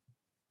next.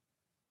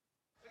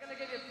 We're going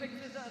to give you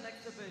pictures at an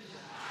exhibition.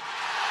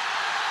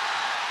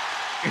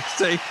 You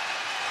see,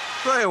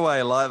 straight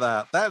away like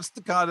that. That's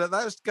the kind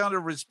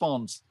of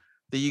response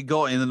that you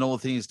got in the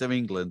northeast of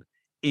England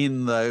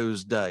in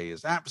those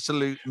days.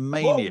 Absolute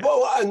mania.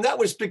 Well, and that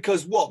was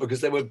because what?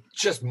 Because they were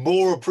just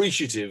more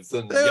appreciative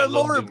than the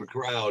London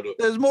crowd.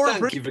 There's more.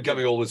 Thank you for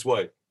coming all this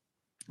way.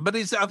 But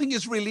I think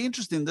it's really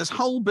interesting. This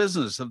whole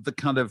business of the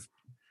kind of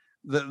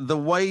the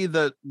way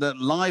that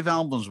live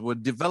albums were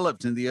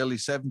developed in the early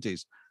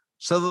 70s,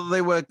 so that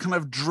they were kind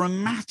of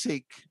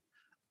dramatic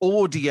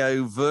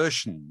audio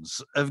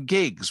versions of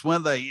gigs,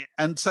 weren't they?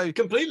 And so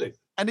completely.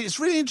 And it's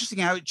really interesting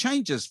how it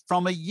changes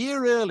from a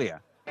year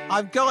earlier.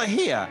 I've got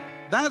here,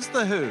 that's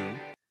The Who.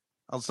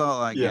 I'll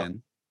start that again. Yeah.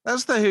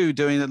 That's The Who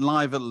doing it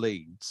live at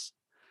Leeds.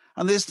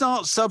 And they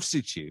start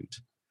Substitute.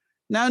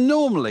 Now,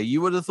 normally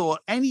you would have thought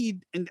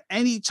any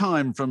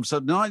time from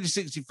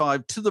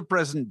 1965 to the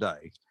present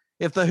day,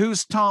 if The Who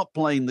start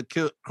playing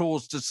the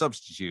chorus to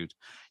Substitute,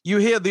 you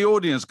hear the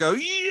audience go,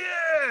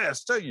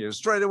 yes, don't you,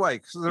 straight away,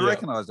 because they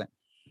recognize it.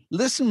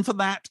 Listen for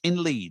that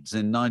in Leeds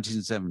in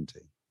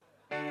 1970.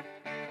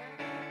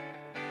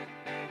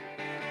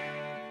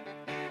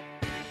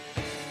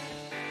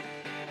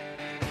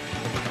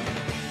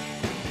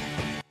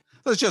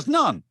 There's just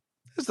none,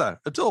 is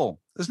there, at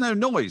all? There's no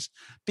noise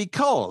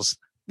because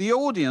the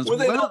audience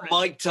they're not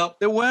mic'd up.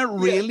 They weren't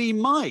really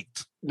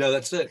mic'd. No,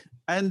 that's it.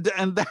 And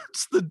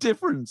that's the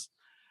difference.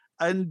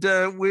 And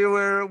we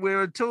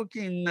were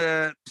talking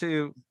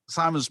to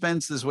Simon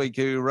Spence this week,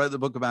 who wrote the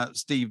book about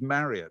Steve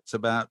Marriott,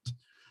 about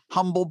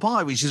Humble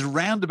Pie, which is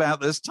round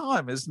about this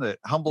time, isn't it?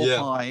 Humble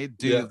Pie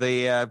do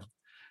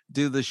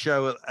the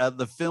show at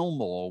the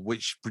Fillmore,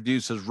 which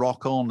produces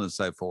Rock On and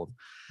so forth.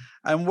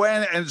 And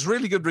it's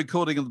really good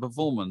recording of the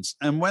performance.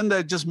 And when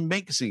they're just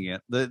mixing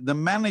it, the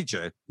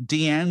manager,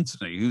 Dee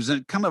Anthony, who's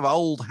a kind of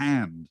old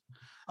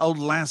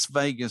Las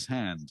Vegas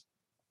hand,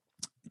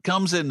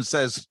 comes in and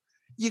says,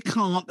 "You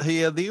can't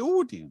hear the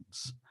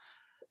audience."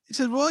 He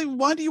said,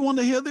 why do you want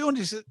to hear the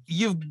audience? He said,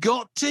 "You've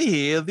got to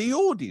hear the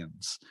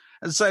audience."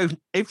 And so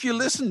if you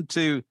listen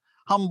to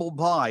Humble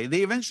Pie,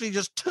 they eventually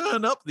just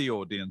turn up the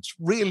audience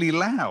really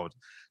loud.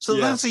 So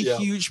that's a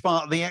huge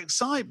part of the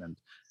excitement.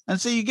 And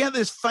so you get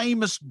this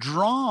famous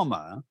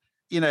drama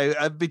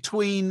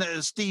between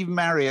Steve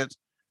Marriott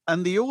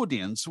and the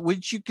audience,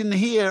 which you can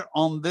hear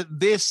on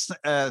this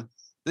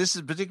is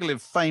a particularly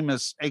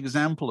famous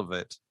example of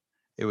it.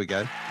 Here we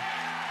go.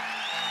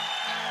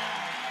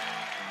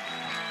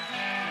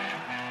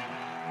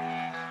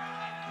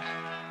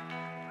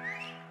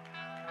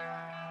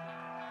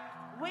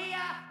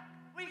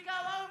 We go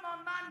home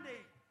on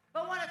Monday,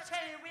 but I want to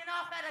tell you, we're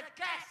not had a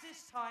gas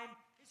this time.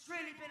 It's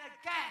really been a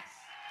gas.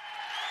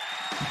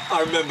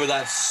 I remember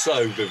that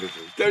so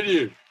vividly, don't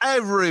you?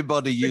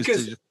 Everybody used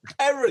to.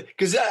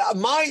 Because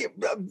my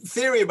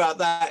theory about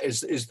that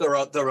is there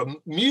are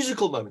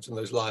musical moments in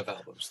those live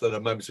albums that are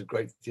moments of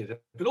great theatre,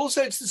 but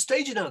also it's the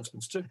stage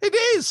announcements too. It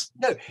is.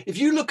 No, if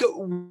you look at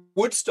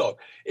Woodstock,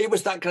 it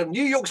was that kind of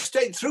New York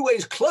State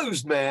throughways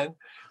closed, man.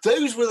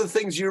 Those were the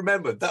things you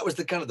remembered. That was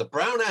the kind of the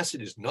brown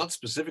acid is not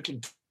specifically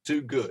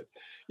too good.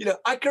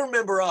 I can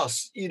remember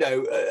us,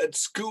 at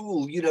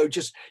school,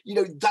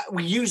 that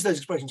we use those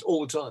expressions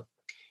all the time.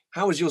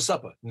 How was your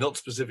supper? Not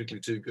specifically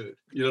too good.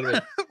 You know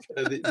what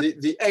I mean?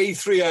 The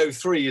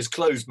A303 is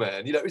closed,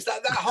 man. It's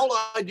that whole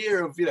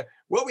idea of,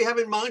 what we have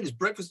in mind is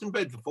breakfast in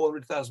bed for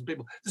 400,000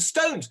 people. The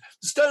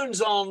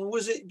Stones on,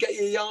 was it Get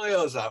Your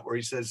Yayas Out, where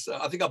he says,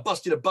 I think I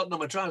busted a button on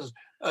my trousers.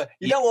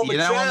 You don't want my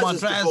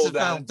trousers to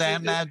fall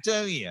down now,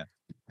 do you?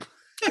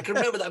 I can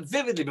remember that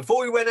vividly.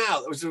 Before we went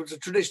out, there was a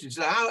tradition. He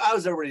said,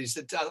 how's everybody? He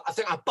said, I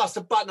think I bust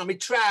a button on my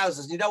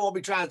trousers and you don't want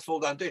my trousers to fall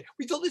down, do you?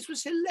 We thought this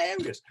was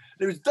hilarious.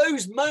 There was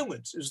those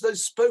moments, it was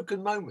those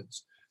spoken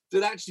moments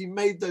that actually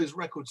made those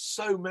records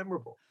so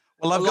memorable.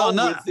 Well,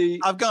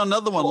 I've got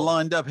another one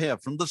lined up here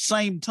from the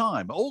same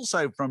time,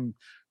 also from,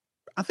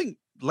 I think,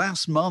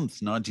 last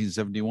month,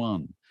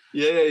 1971.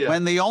 Yeah.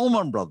 When the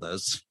Allman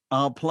Brothers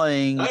are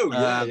playing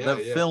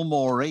the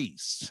Fillmore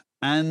East.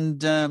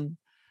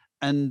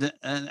 And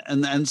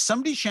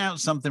somebody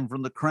shouts something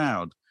from the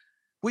crowd,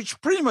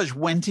 which pretty much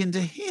went into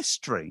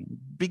history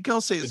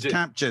because it's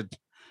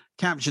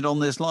captured on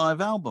this live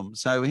album.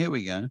 So here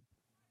we go.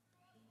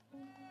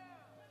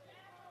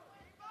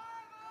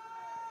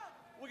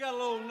 We got a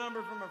little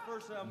number from our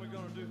first album we're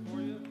going to do for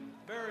you.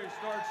 Barry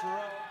starts her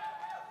off.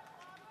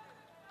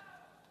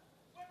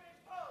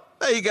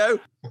 There you go.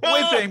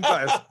 Whipping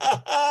post.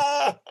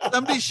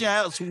 Somebody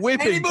shouts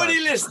whipping Anybody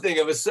post. listening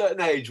of a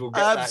certain age will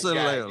get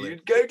Absolutely. that gag.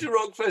 You'd go to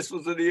rock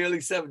festivals in the early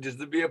 70s,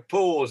 there'd be a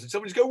pause, and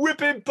somebody'd go,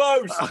 whipping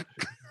post.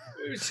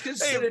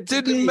 It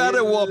didn't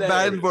matter what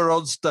band were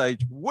on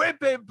stage.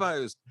 Whipping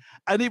post.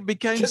 And it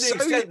became to the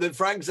extent that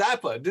Frank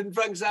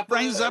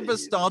Zappa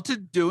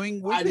started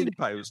doing whipping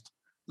post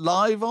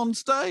live on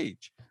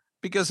stage.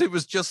 Because it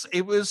was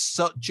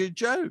such a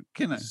joke,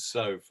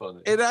 So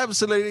funny. It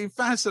absolutely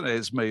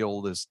fascinates me,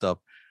 all this stuff.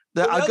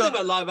 The other thing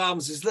about live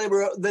albums is they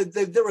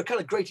were kind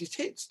of greatest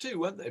hits too,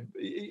 weren't they?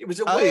 It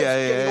was a way of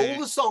getting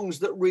all the songs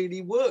that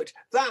really worked.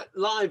 That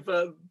live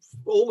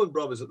Allman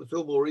Brothers at the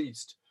Fillmore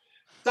East,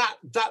 that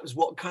was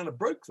what kind of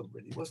broke them,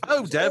 really, wasn't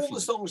it? Definitely. All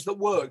the songs that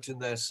worked in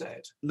their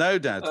set. No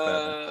doubt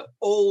about it.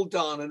 All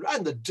done.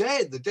 And the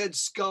Dead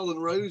Skull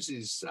and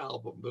Roses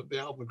album, the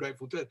album of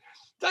Grateful Dead.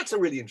 That's a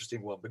really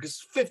interesting one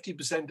because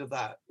 50% of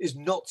that is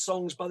not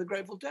songs by the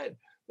Grateful Dead.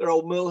 They're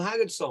old Merle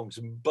Haggard songs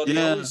and Buddy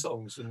Holly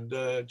songs and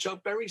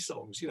Chuck Berry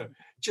songs,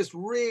 just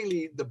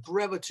really the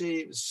brevity,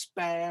 it was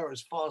spare, it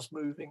was fast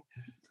moving,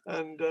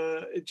 and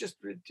it just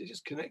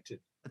connected.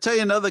 I'll tell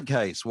you another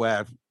case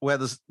where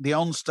the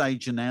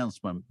onstage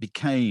announcement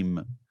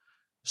became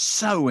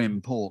so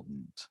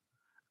important.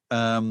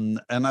 And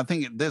I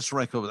think this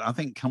record,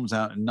 comes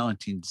out in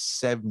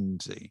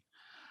 1970.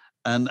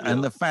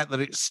 And the fact that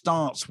it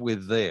starts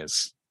with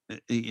this,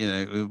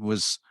 it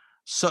was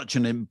such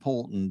an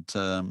important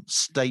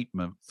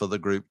statement for the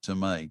group to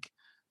make.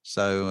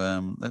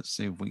 So let's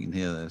see if we can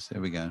hear this. Here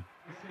we go.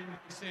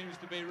 He seems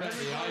to be ready.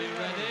 Are you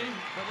ready?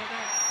 For the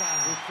next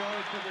band. We're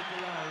sorry for the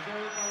delay. Is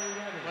everybody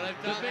ready? Well,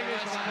 they've done the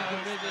West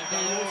Coast, they've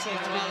done all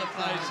sorts of other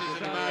places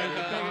in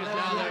America, and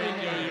now they're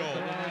in New York.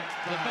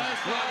 The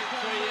first one in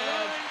 3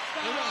 years,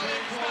 the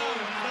Rolling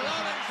Stones, the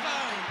Rolling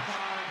Stones.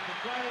 The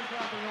greatest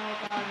rock and roll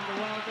band in the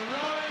world, the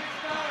Rolling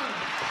Stones.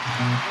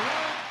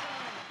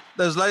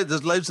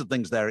 There's loads of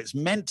things there. It's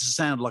meant to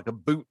sound like a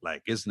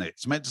bootleg, isn't it?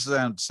 It's meant to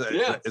sound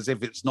as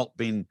if it's not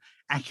been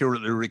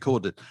accurately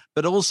recorded.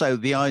 But also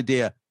the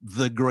idea,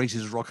 the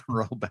greatest rock and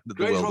roll band in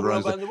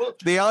the world.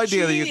 The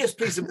idea genius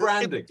piece of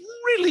branding.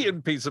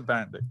 Brilliant piece of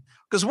branding.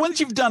 Because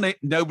once you've done it,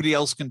 nobody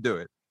else can do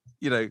it.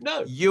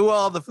 You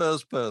are the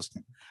first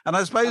person. And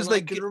I suppose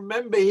I can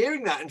remember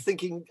hearing that and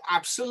thinking,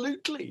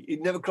 absolutely,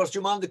 it never crossed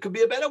your mind there could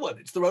be a better one.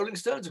 It's the Rolling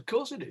Stones, of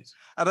course it is.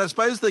 And I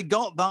suppose they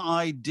got that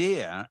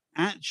idea,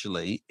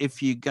 actually,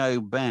 if you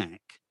go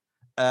back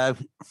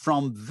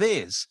from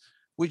this,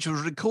 which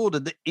was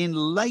recorded in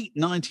late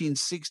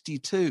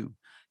 1962,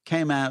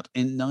 came out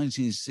in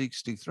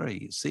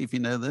 1963. See if you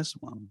know this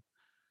one.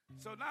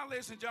 So now,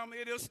 ladies and gentlemen,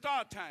 it is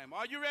start time.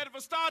 Are you ready for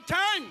start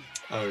time?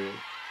 Oh, yeah.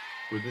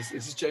 Is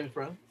this James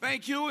Brown?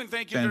 Thank you, and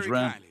thank you James very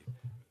Brown. kindly.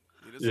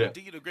 It is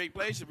indeed a great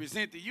pleasure to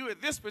present to you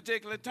at this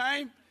particular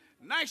time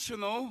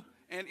national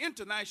and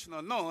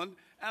international known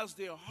as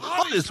the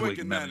hardest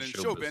working man in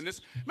show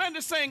business. Man,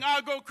 this saying,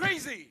 I'll go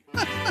crazy.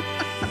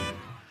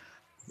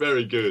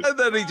 Very good. And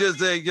then he just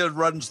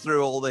runs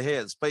through all the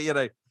hits.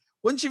 But,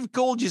 once you've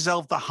called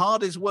yourself the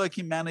hardest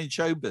working man in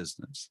show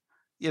business,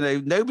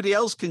 nobody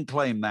else can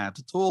claim that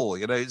at all.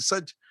 It's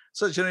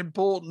such an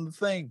important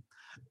thing.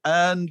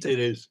 And it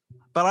is.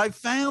 But I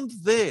found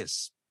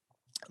this.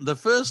 The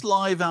first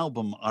live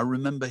album I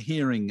remember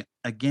hearing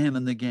again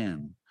and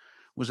again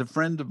was a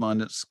friend of mine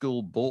at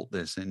school bought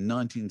this in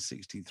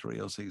 1963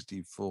 or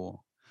 64.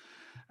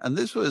 And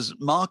this was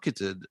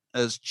marketed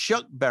as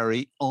Chuck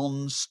Berry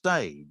on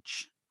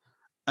stage.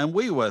 And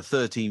we were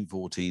 13,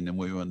 14, and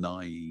we were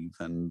naive.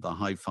 And the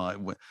hi-fi,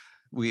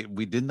 we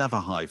didn't have a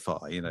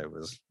hi-fi, it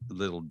was a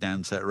little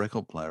downset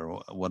record player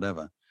or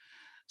whatever.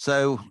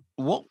 So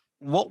what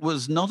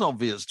was not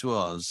obvious to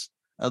us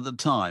at the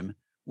time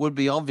would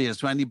be obvious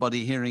to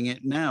anybody hearing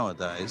it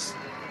nowadays.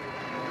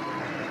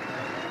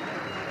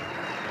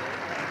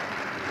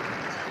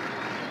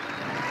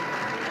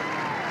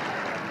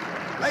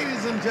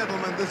 Ladies and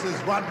gentlemen, this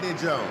is Rodney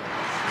Jones,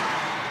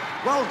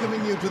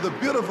 welcoming you to the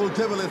beautiful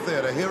Tivoli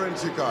Theater here in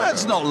Chicago.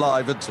 That's not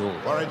live at all.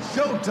 Where it's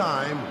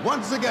showtime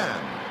once again.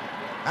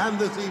 And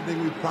this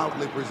evening we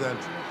proudly present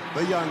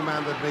the young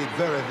man that made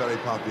very, very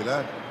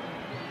popular,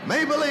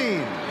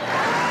 Maybelline.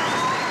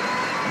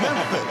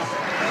 Memphis.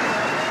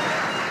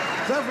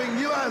 Surfing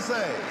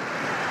USA.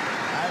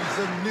 And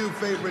some new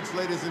favorites,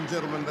 ladies and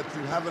gentlemen, that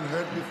you haven't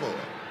heard before.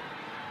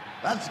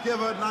 Let's give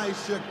a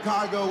nice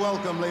Chicago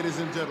welcome, ladies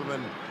and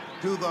gentlemen,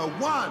 to the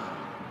one,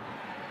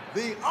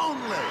 the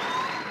only,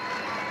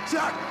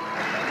 Chuck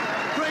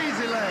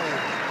Crazy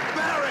Legs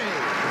Berry.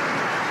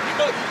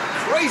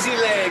 Crazy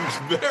Legs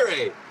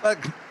Berry.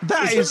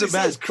 That is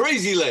about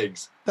Crazy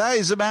Legs. That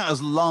is about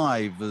as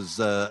live as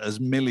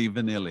Milli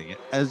Vanilli.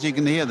 As you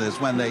can hear this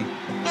when they.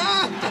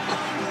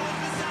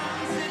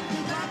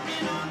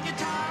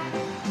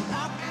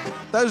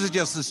 Those are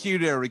just the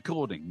studio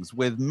recordings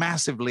with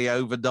massively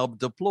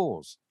overdubbed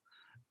applause.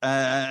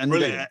 And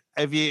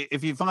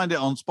if you find it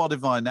on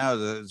Spotify now,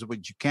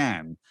 which you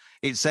can,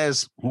 it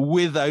says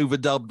with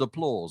overdubbled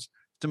applause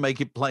to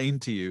make it plain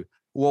to you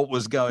what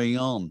was going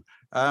on.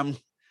 But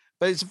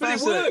it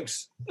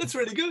works. That's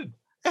really good.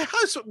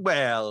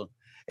 Well,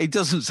 it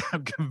doesn't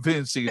sound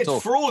convincing at all.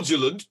 It's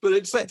fraudulent, but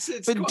it's but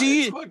quite, do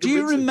you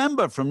convincing.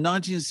 remember from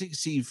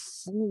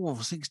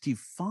 1964,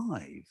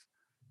 65?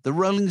 The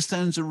Rolling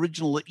Stones'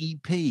 original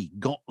EP,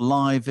 Got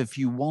Live If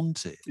You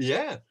Want It.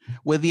 Yeah.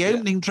 Where the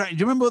opening track, do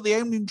you remember what the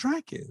opening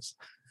track is?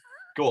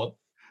 Go on.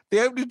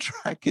 The opening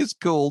track is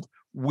called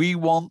We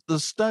Want the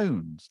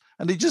Stones.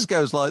 And it just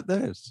goes like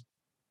this.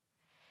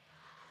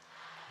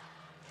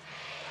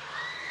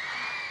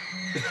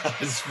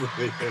 That's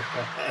really good.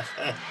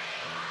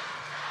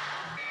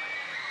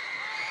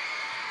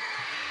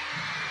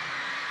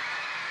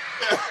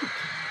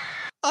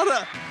 I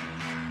don't...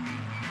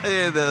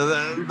 Yeah,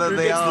 who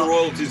gets the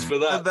royalties for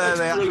that?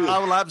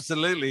 Oh,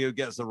 absolutely, who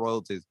gets the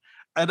royalties?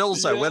 And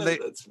also, when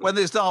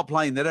they start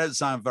playing, they don't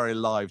sound very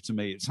live to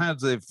me. It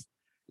sounds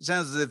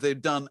as if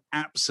they've done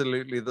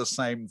absolutely the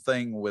same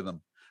thing with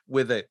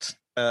it.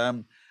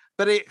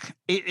 But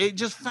it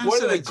just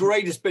fascinates. One of the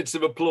greatest bits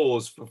of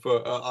applause for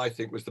I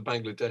think was the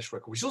Bangladesh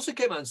record, which also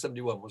came out in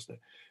 71, wasn't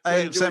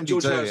it? 72,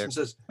 George Harrison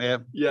says,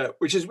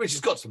 which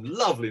has got some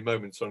lovely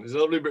moments on it. There's a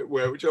lovely bit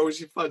which I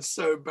always find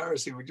so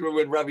embarrassing. Do you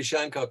remember when Ravi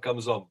Shankar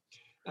comes on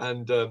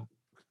and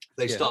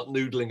they start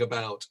noodling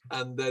about,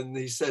 and then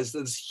he says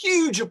there's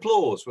huge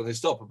applause when they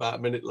stop about a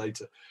minute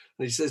later.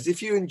 And he says,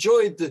 if you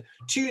enjoyed the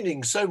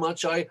tuning so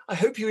much, I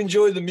hope you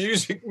enjoy the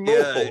music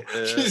more.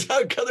 She's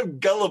how kind of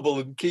gullible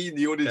and keen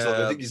the audience on.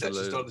 I think he's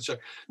actually started the show.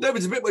 No, but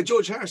it's a bit where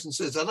George Harrison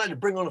says, I'd like to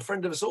bring on a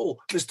friend of us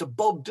all, Mr.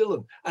 Bob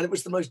Dylan. And it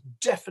was the most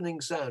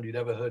deafening sound you'd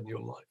ever heard in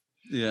your life.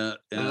 Yeah.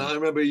 And I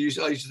remember I used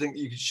to think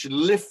you should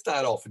lift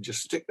that off and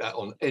just stick that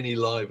on any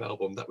live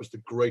album. That was the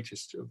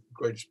greatest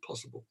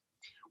possible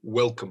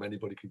welcome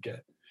anybody could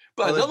get.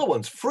 But another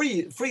one's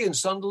Free in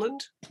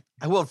Sunderland.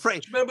 Well,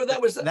 Free. Remember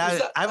that was. Now,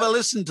 have a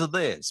listen to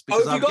this.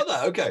 Because you got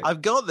that? Okay.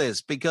 I've got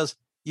this because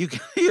you can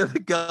hear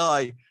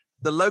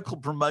the local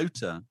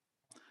promoter,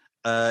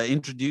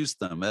 introduce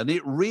them, and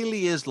it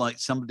really is like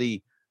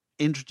somebody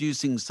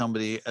introducing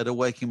somebody at a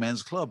working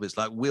men's club. It's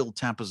like wheel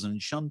tappers and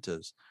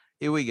shunters.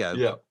 Here we go.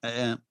 Yeah. All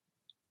right.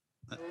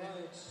 The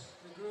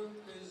group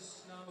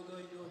is now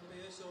going to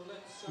appear, so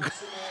let's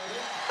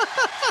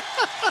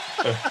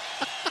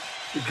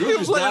The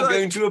group is now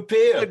going to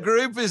appear. The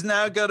group is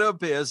now going to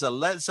appear, so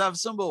let's have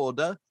some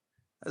order.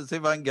 Let's see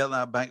if I can get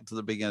that back to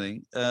the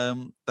beginning.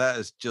 That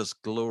is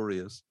just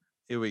glorious.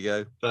 Here we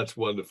go. That's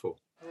wonderful.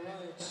 All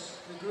right.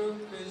 The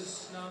group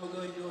is now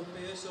going to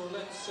appear, so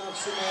let's have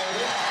some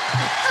order.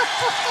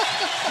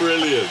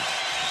 Brilliant.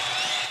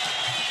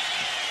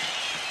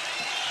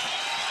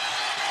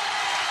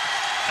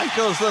 Of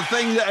course, the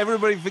thing that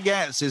everybody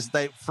forgets is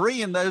that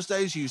Free in those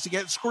days used to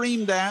get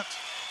screamed at.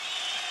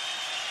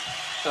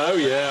 Oh,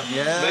 yeah.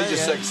 Major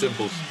sex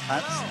symbols.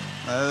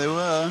 There they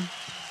were.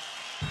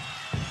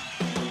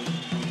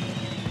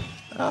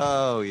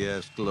 Oh,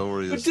 yes,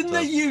 glorious. But didn't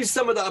they use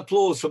some of that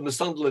applause from the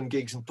Sunderland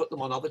gigs and put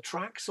them on other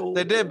tracks? Or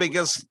They did,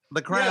 because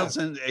the crowds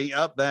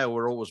up there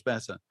were always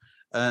better.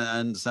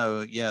 And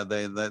so, yeah,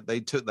 they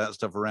took that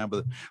stuff around.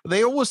 But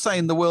they always say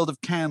in the world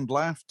of canned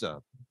laughter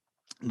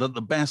that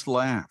the best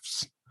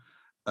laughs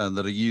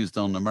that are used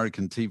on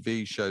American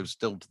TV shows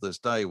still to this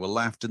day were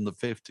laughed in the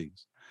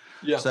 50s.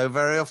 Yeah. So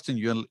very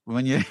often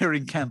when you're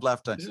hearing canned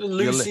laughter, is it the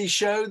Lucy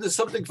show? There's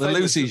something the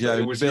Lucy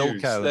show,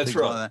 Bilko. That's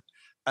right.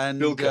 And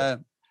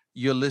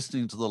you're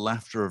listening to the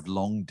laughter of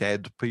long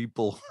dead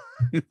people.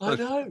 I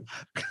know.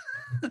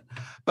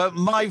 But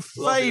my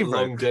favorite,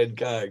 long dead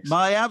gags.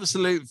 My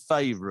absolute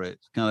favorite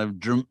kind of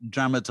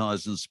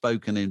dramatized and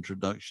spoken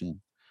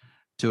introduction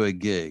to a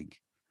gig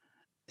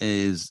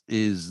is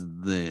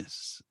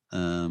this. I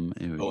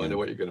know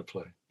what you're going to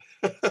play.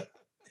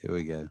 Here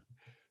we go.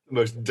 The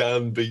most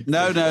downbeat.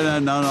 No. Oh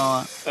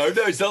no,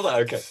 it's not that.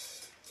 Okay.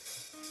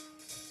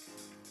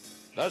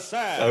 The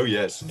Sam oh,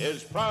 yes.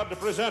 is proud to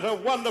present a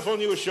wonderful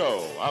new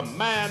show, A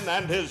Man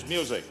and His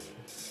Music.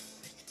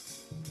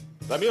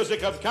 The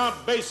music of Count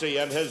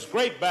Basie and his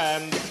great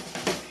band.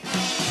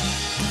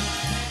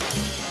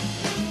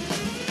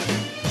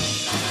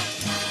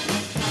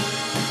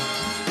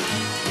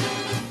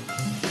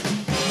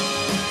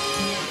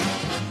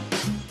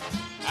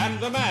 And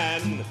the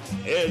man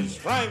is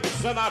Frank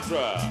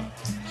Sinatra.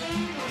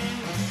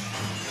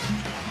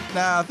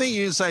 Now, I think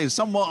you say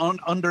somewhat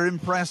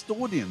underimpressed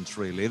audience,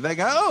 really. They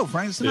go, oh,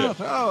 Frank Sinatra.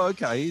 Yeah. Oh,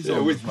 okay. He's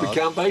on with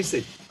Count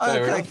Basie.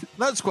 Okay,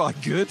 that's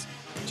quite good.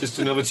 Just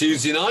another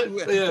Tuesday night.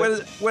 Yeah.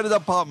 Where did I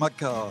park my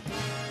car?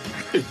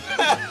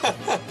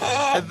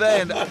 And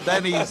then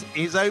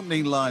his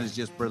opening line is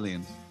just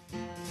brilliant.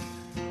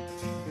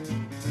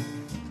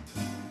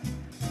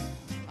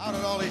 How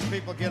did all these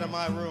people get in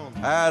my room?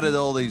 How did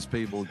all these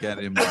people get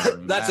in my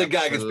room? That's a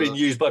gag that's been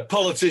used by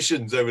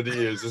politicians over the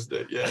years, isn't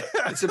it? Yeah.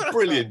 It's a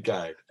brilliant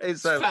gag.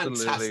 It's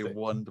absolutely fantastic.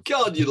 Wonderful.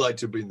 God, you'd like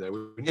to have been there,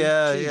 wouldn't you?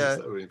 Yeah, Jesus, yeah.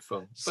 That would have been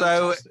fun. So,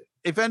 fantastic.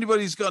 If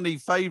anybody's got any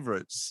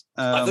favourites...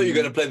 I thought you were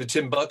going to play the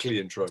Tim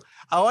Buckley intro.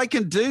 Oh, I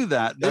can do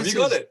that. Have you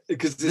got it?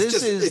 Because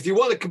if you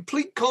want a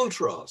complete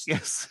contrast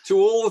to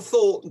all the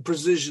thought and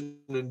precision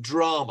and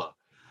drama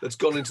that's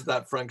gone into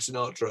that Frank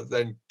Sinatra,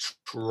 then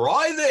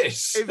try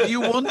this. If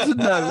you want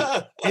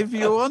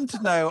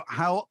to know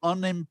how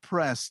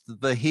unimpressed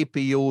the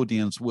hippie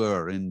audience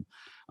were in,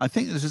 I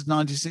think this is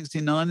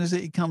 1969, is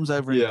it? He comes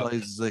over and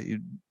plays,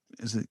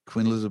 is it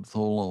Queen Elizabeth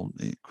Hall?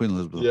 Or Queen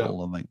Elizabeth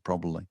Hall, I think,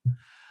 probably.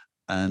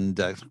 And,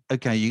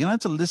 okay, you're going to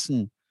have to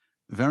listen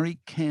very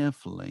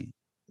carefully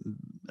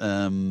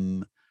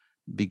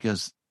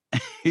because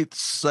it's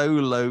so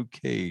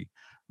low-key.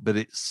 But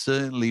it's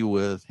certainly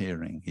worth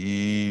hearing.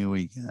 Here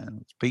we go.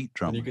 It's Pete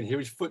Drummond. And you can hear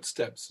his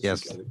footsteps.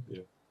 Yes.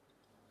 Yeah.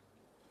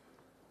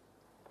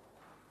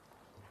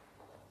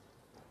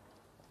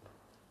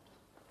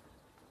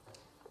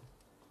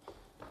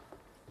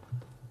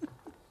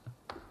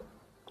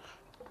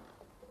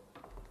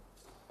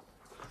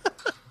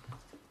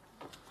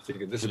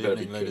 Good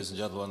evening, ladies and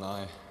gentlemen.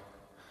 I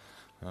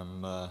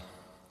am a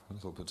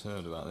little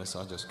perturbed about this.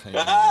 I just came in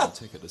with a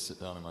ticket to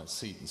sit down in my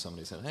seat, and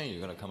somebody said, "Hey, you're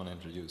going to come and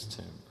introduce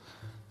Tim."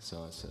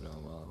 So I said, "Oh,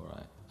 well, all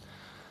right."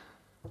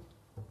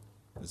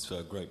 It's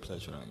a great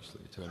pleasure,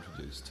 actually, to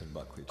introduce Tim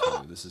Buckley to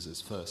you. This is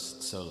his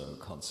first solo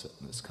concert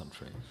in this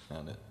country,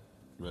 and it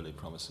really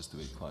promises to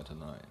be quite a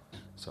night.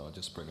 So I'll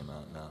just bring him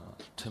out now.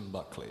 Tim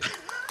Buckley.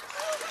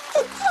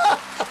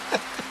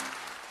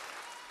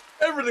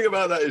 Everything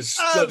about that is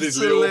studiedly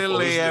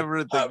absolutely awful,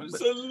 everything.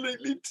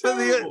 Absolutely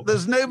terrible.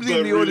 There's nobody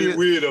in the really audience.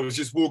 Weird. I was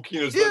just walking.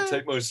 I was like,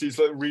 take my seat. It's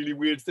like a really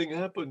weird thing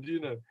happened. You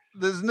know.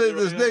 There's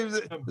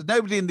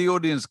nobody in the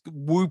audience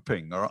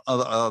whooping or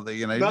other.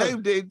 You know,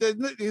 nobody.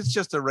 It's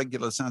just a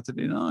regular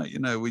Saturday night. You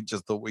know, we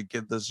just thought we'd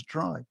give this a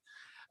try.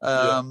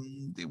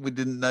 We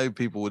didn't know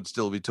people would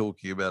still be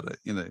talking about it.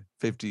 You know,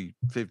 50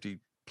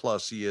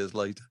 plus years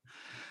later.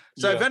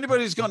 So if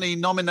anybody's got any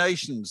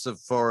nominations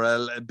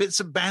for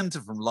bits of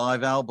banter from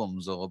live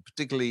albums or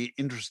particularly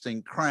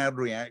interesting crowd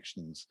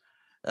reactions,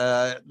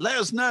 let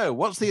us know.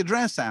 What's the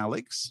address,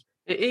 Alex?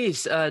 It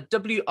is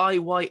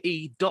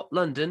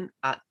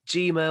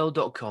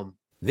wiye.london@gmail.com.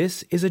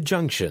 This is a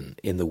junction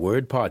in the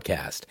word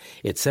podcast.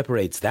 It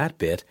separates that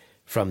bit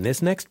from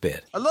this next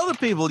bit. A lot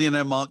of people, you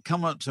know, Mark,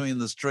 come up to me in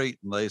the street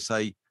and they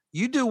say,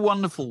 you do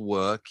wonderful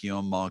work, you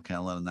and Mark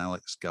Allen and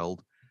Alex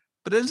Gold,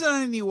 but is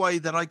there any way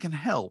that I can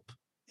help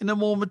in a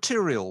more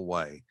material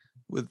way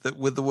with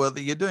the work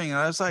that you're doing? And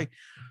I say,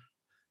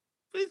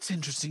 it's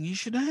interesting you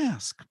should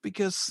ask,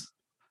 because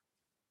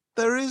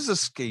there is a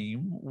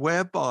scheme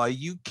whereby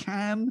you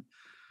can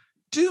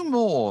do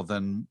more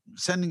than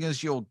sending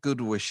us your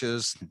good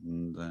wishes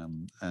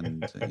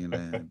and you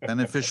know,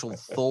 beneficial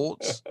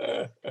thoughts.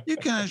 You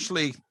can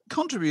actually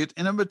contribute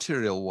in a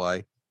material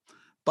way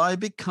by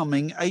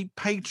becoming a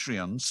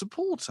Patreon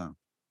supporter.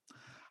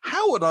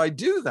 How would I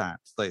do that?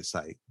 They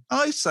say.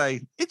 I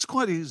say, it's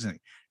quite easy.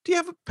 Do you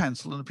have a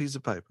pencil and a piece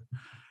of paper?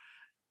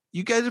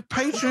 You go to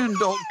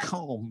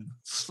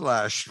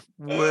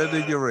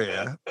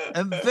patreon.com/wordinyour-ear,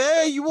 and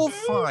there you will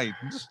find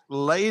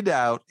laid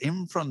out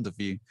in front of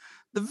you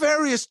the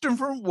various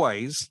different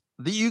ways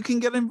that you can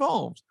get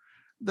involved.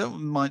 That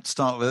might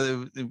start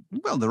with,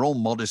 well, they're all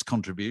modest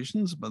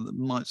contributions, but they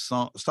might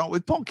start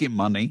with pocket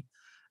money,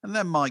 and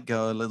then might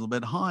go a little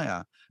bit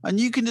higher. And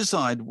you can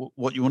decide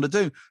what you want to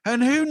do.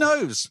 And who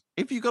knows,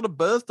 if you've got a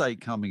birthday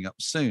coming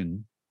up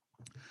soon,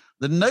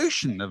 the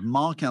notion of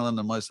Mark Allen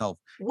and myself,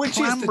 which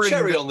is the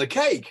cherry on the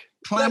cake,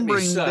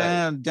 clambering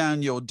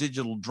down your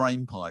digital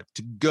drain pipe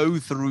to go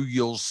through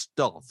your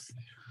stuff,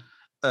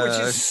 which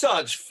is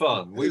such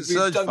fun. We've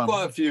done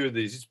quite a few of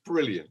these. It's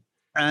brilliant.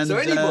 And so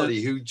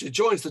anybody who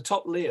joins the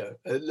top layer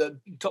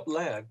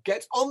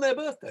gets on their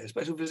birthday a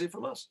special visit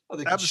from us.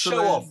 They can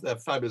show off their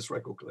fabulous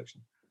record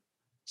collection.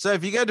 So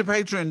if you go to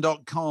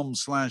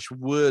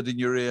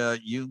patreon.com/wordinyour-ear,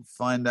 you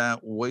find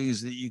out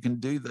ways that you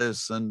can do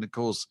this. And of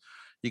course,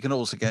 you can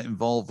also get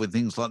involved with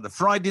things like the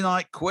Friday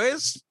night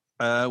quiz,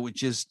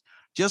 which is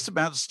just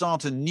about to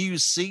start a new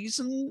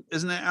season,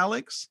 isn't it,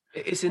 Alex?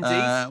 It's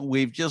indeed.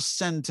 We've just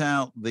sent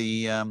out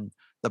the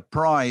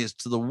prize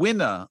to the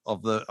winner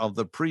of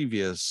the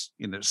previous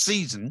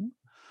season.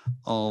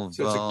 So it's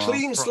a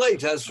clean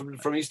slate as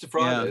from Easter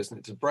Friday, isn't it?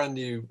 It's a brand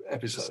new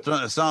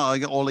episode.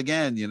 Start all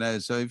again,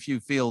 So if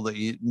you feel that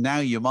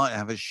you might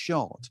have a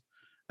shot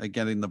at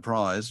getting the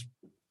prize,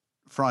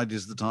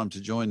 Friday's the time to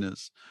join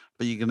us.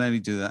 But you can only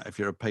do that if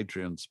you're a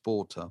Patreon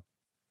supporter.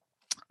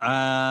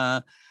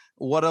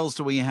 What else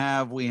do we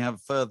have? We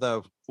have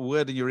further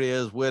Word in Your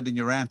Ears, Word in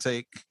Your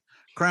Attic,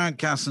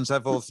 Crowdcast and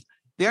so forth.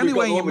 The only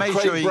way you make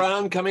sure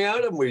Brown coming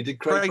out, and we did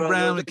Craig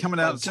Brown coming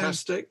out.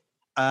 Fantastic.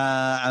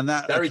 And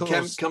that Barry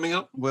Kemp coming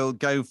up. Will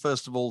go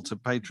first of all to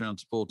Patreon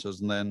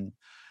supporters and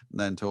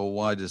then to a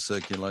wider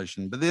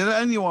circulation. But there's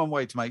only one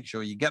way to make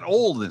sure you get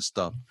all this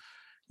stuff.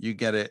 You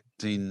get it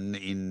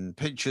in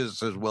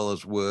pictures as well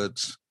as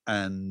words,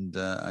 and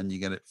you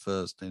get it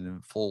first and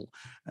in full,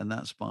 and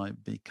that's by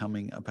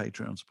becoming a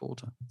Patreon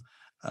supporter.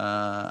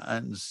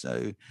 And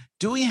so,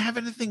 do we have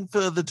anything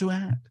further to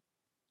add?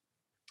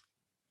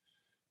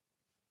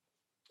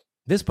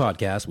 This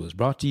podcast was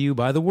brought to you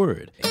by The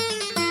Word.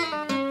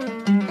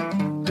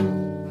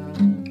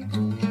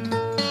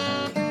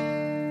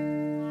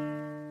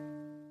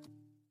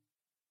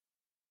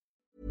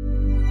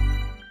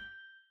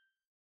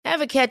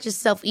 Ever catch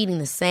yourself eating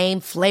the same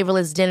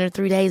flavorless dinner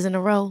 3 days in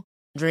a row?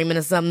 Dreaming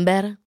of something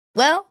better?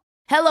 Well,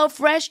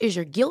 HelloFresh is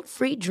your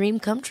guilt-free dream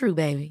come true,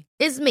 baby.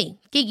 It's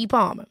me, Keke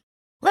Palmer.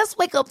 Let's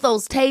wake up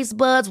those taste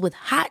buds with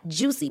hot,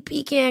 juicy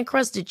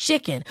pecan-crusted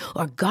chicken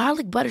or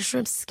garlic butter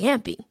shrimp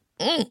scampi.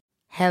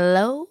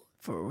 Hello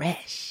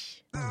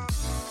Fresh.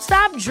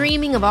 Stop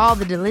dreaming of all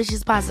the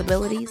delicious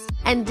possibilities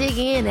and dig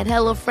in at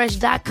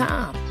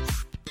HelloFresh.com.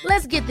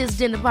 Let's get this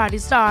dinner party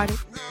started.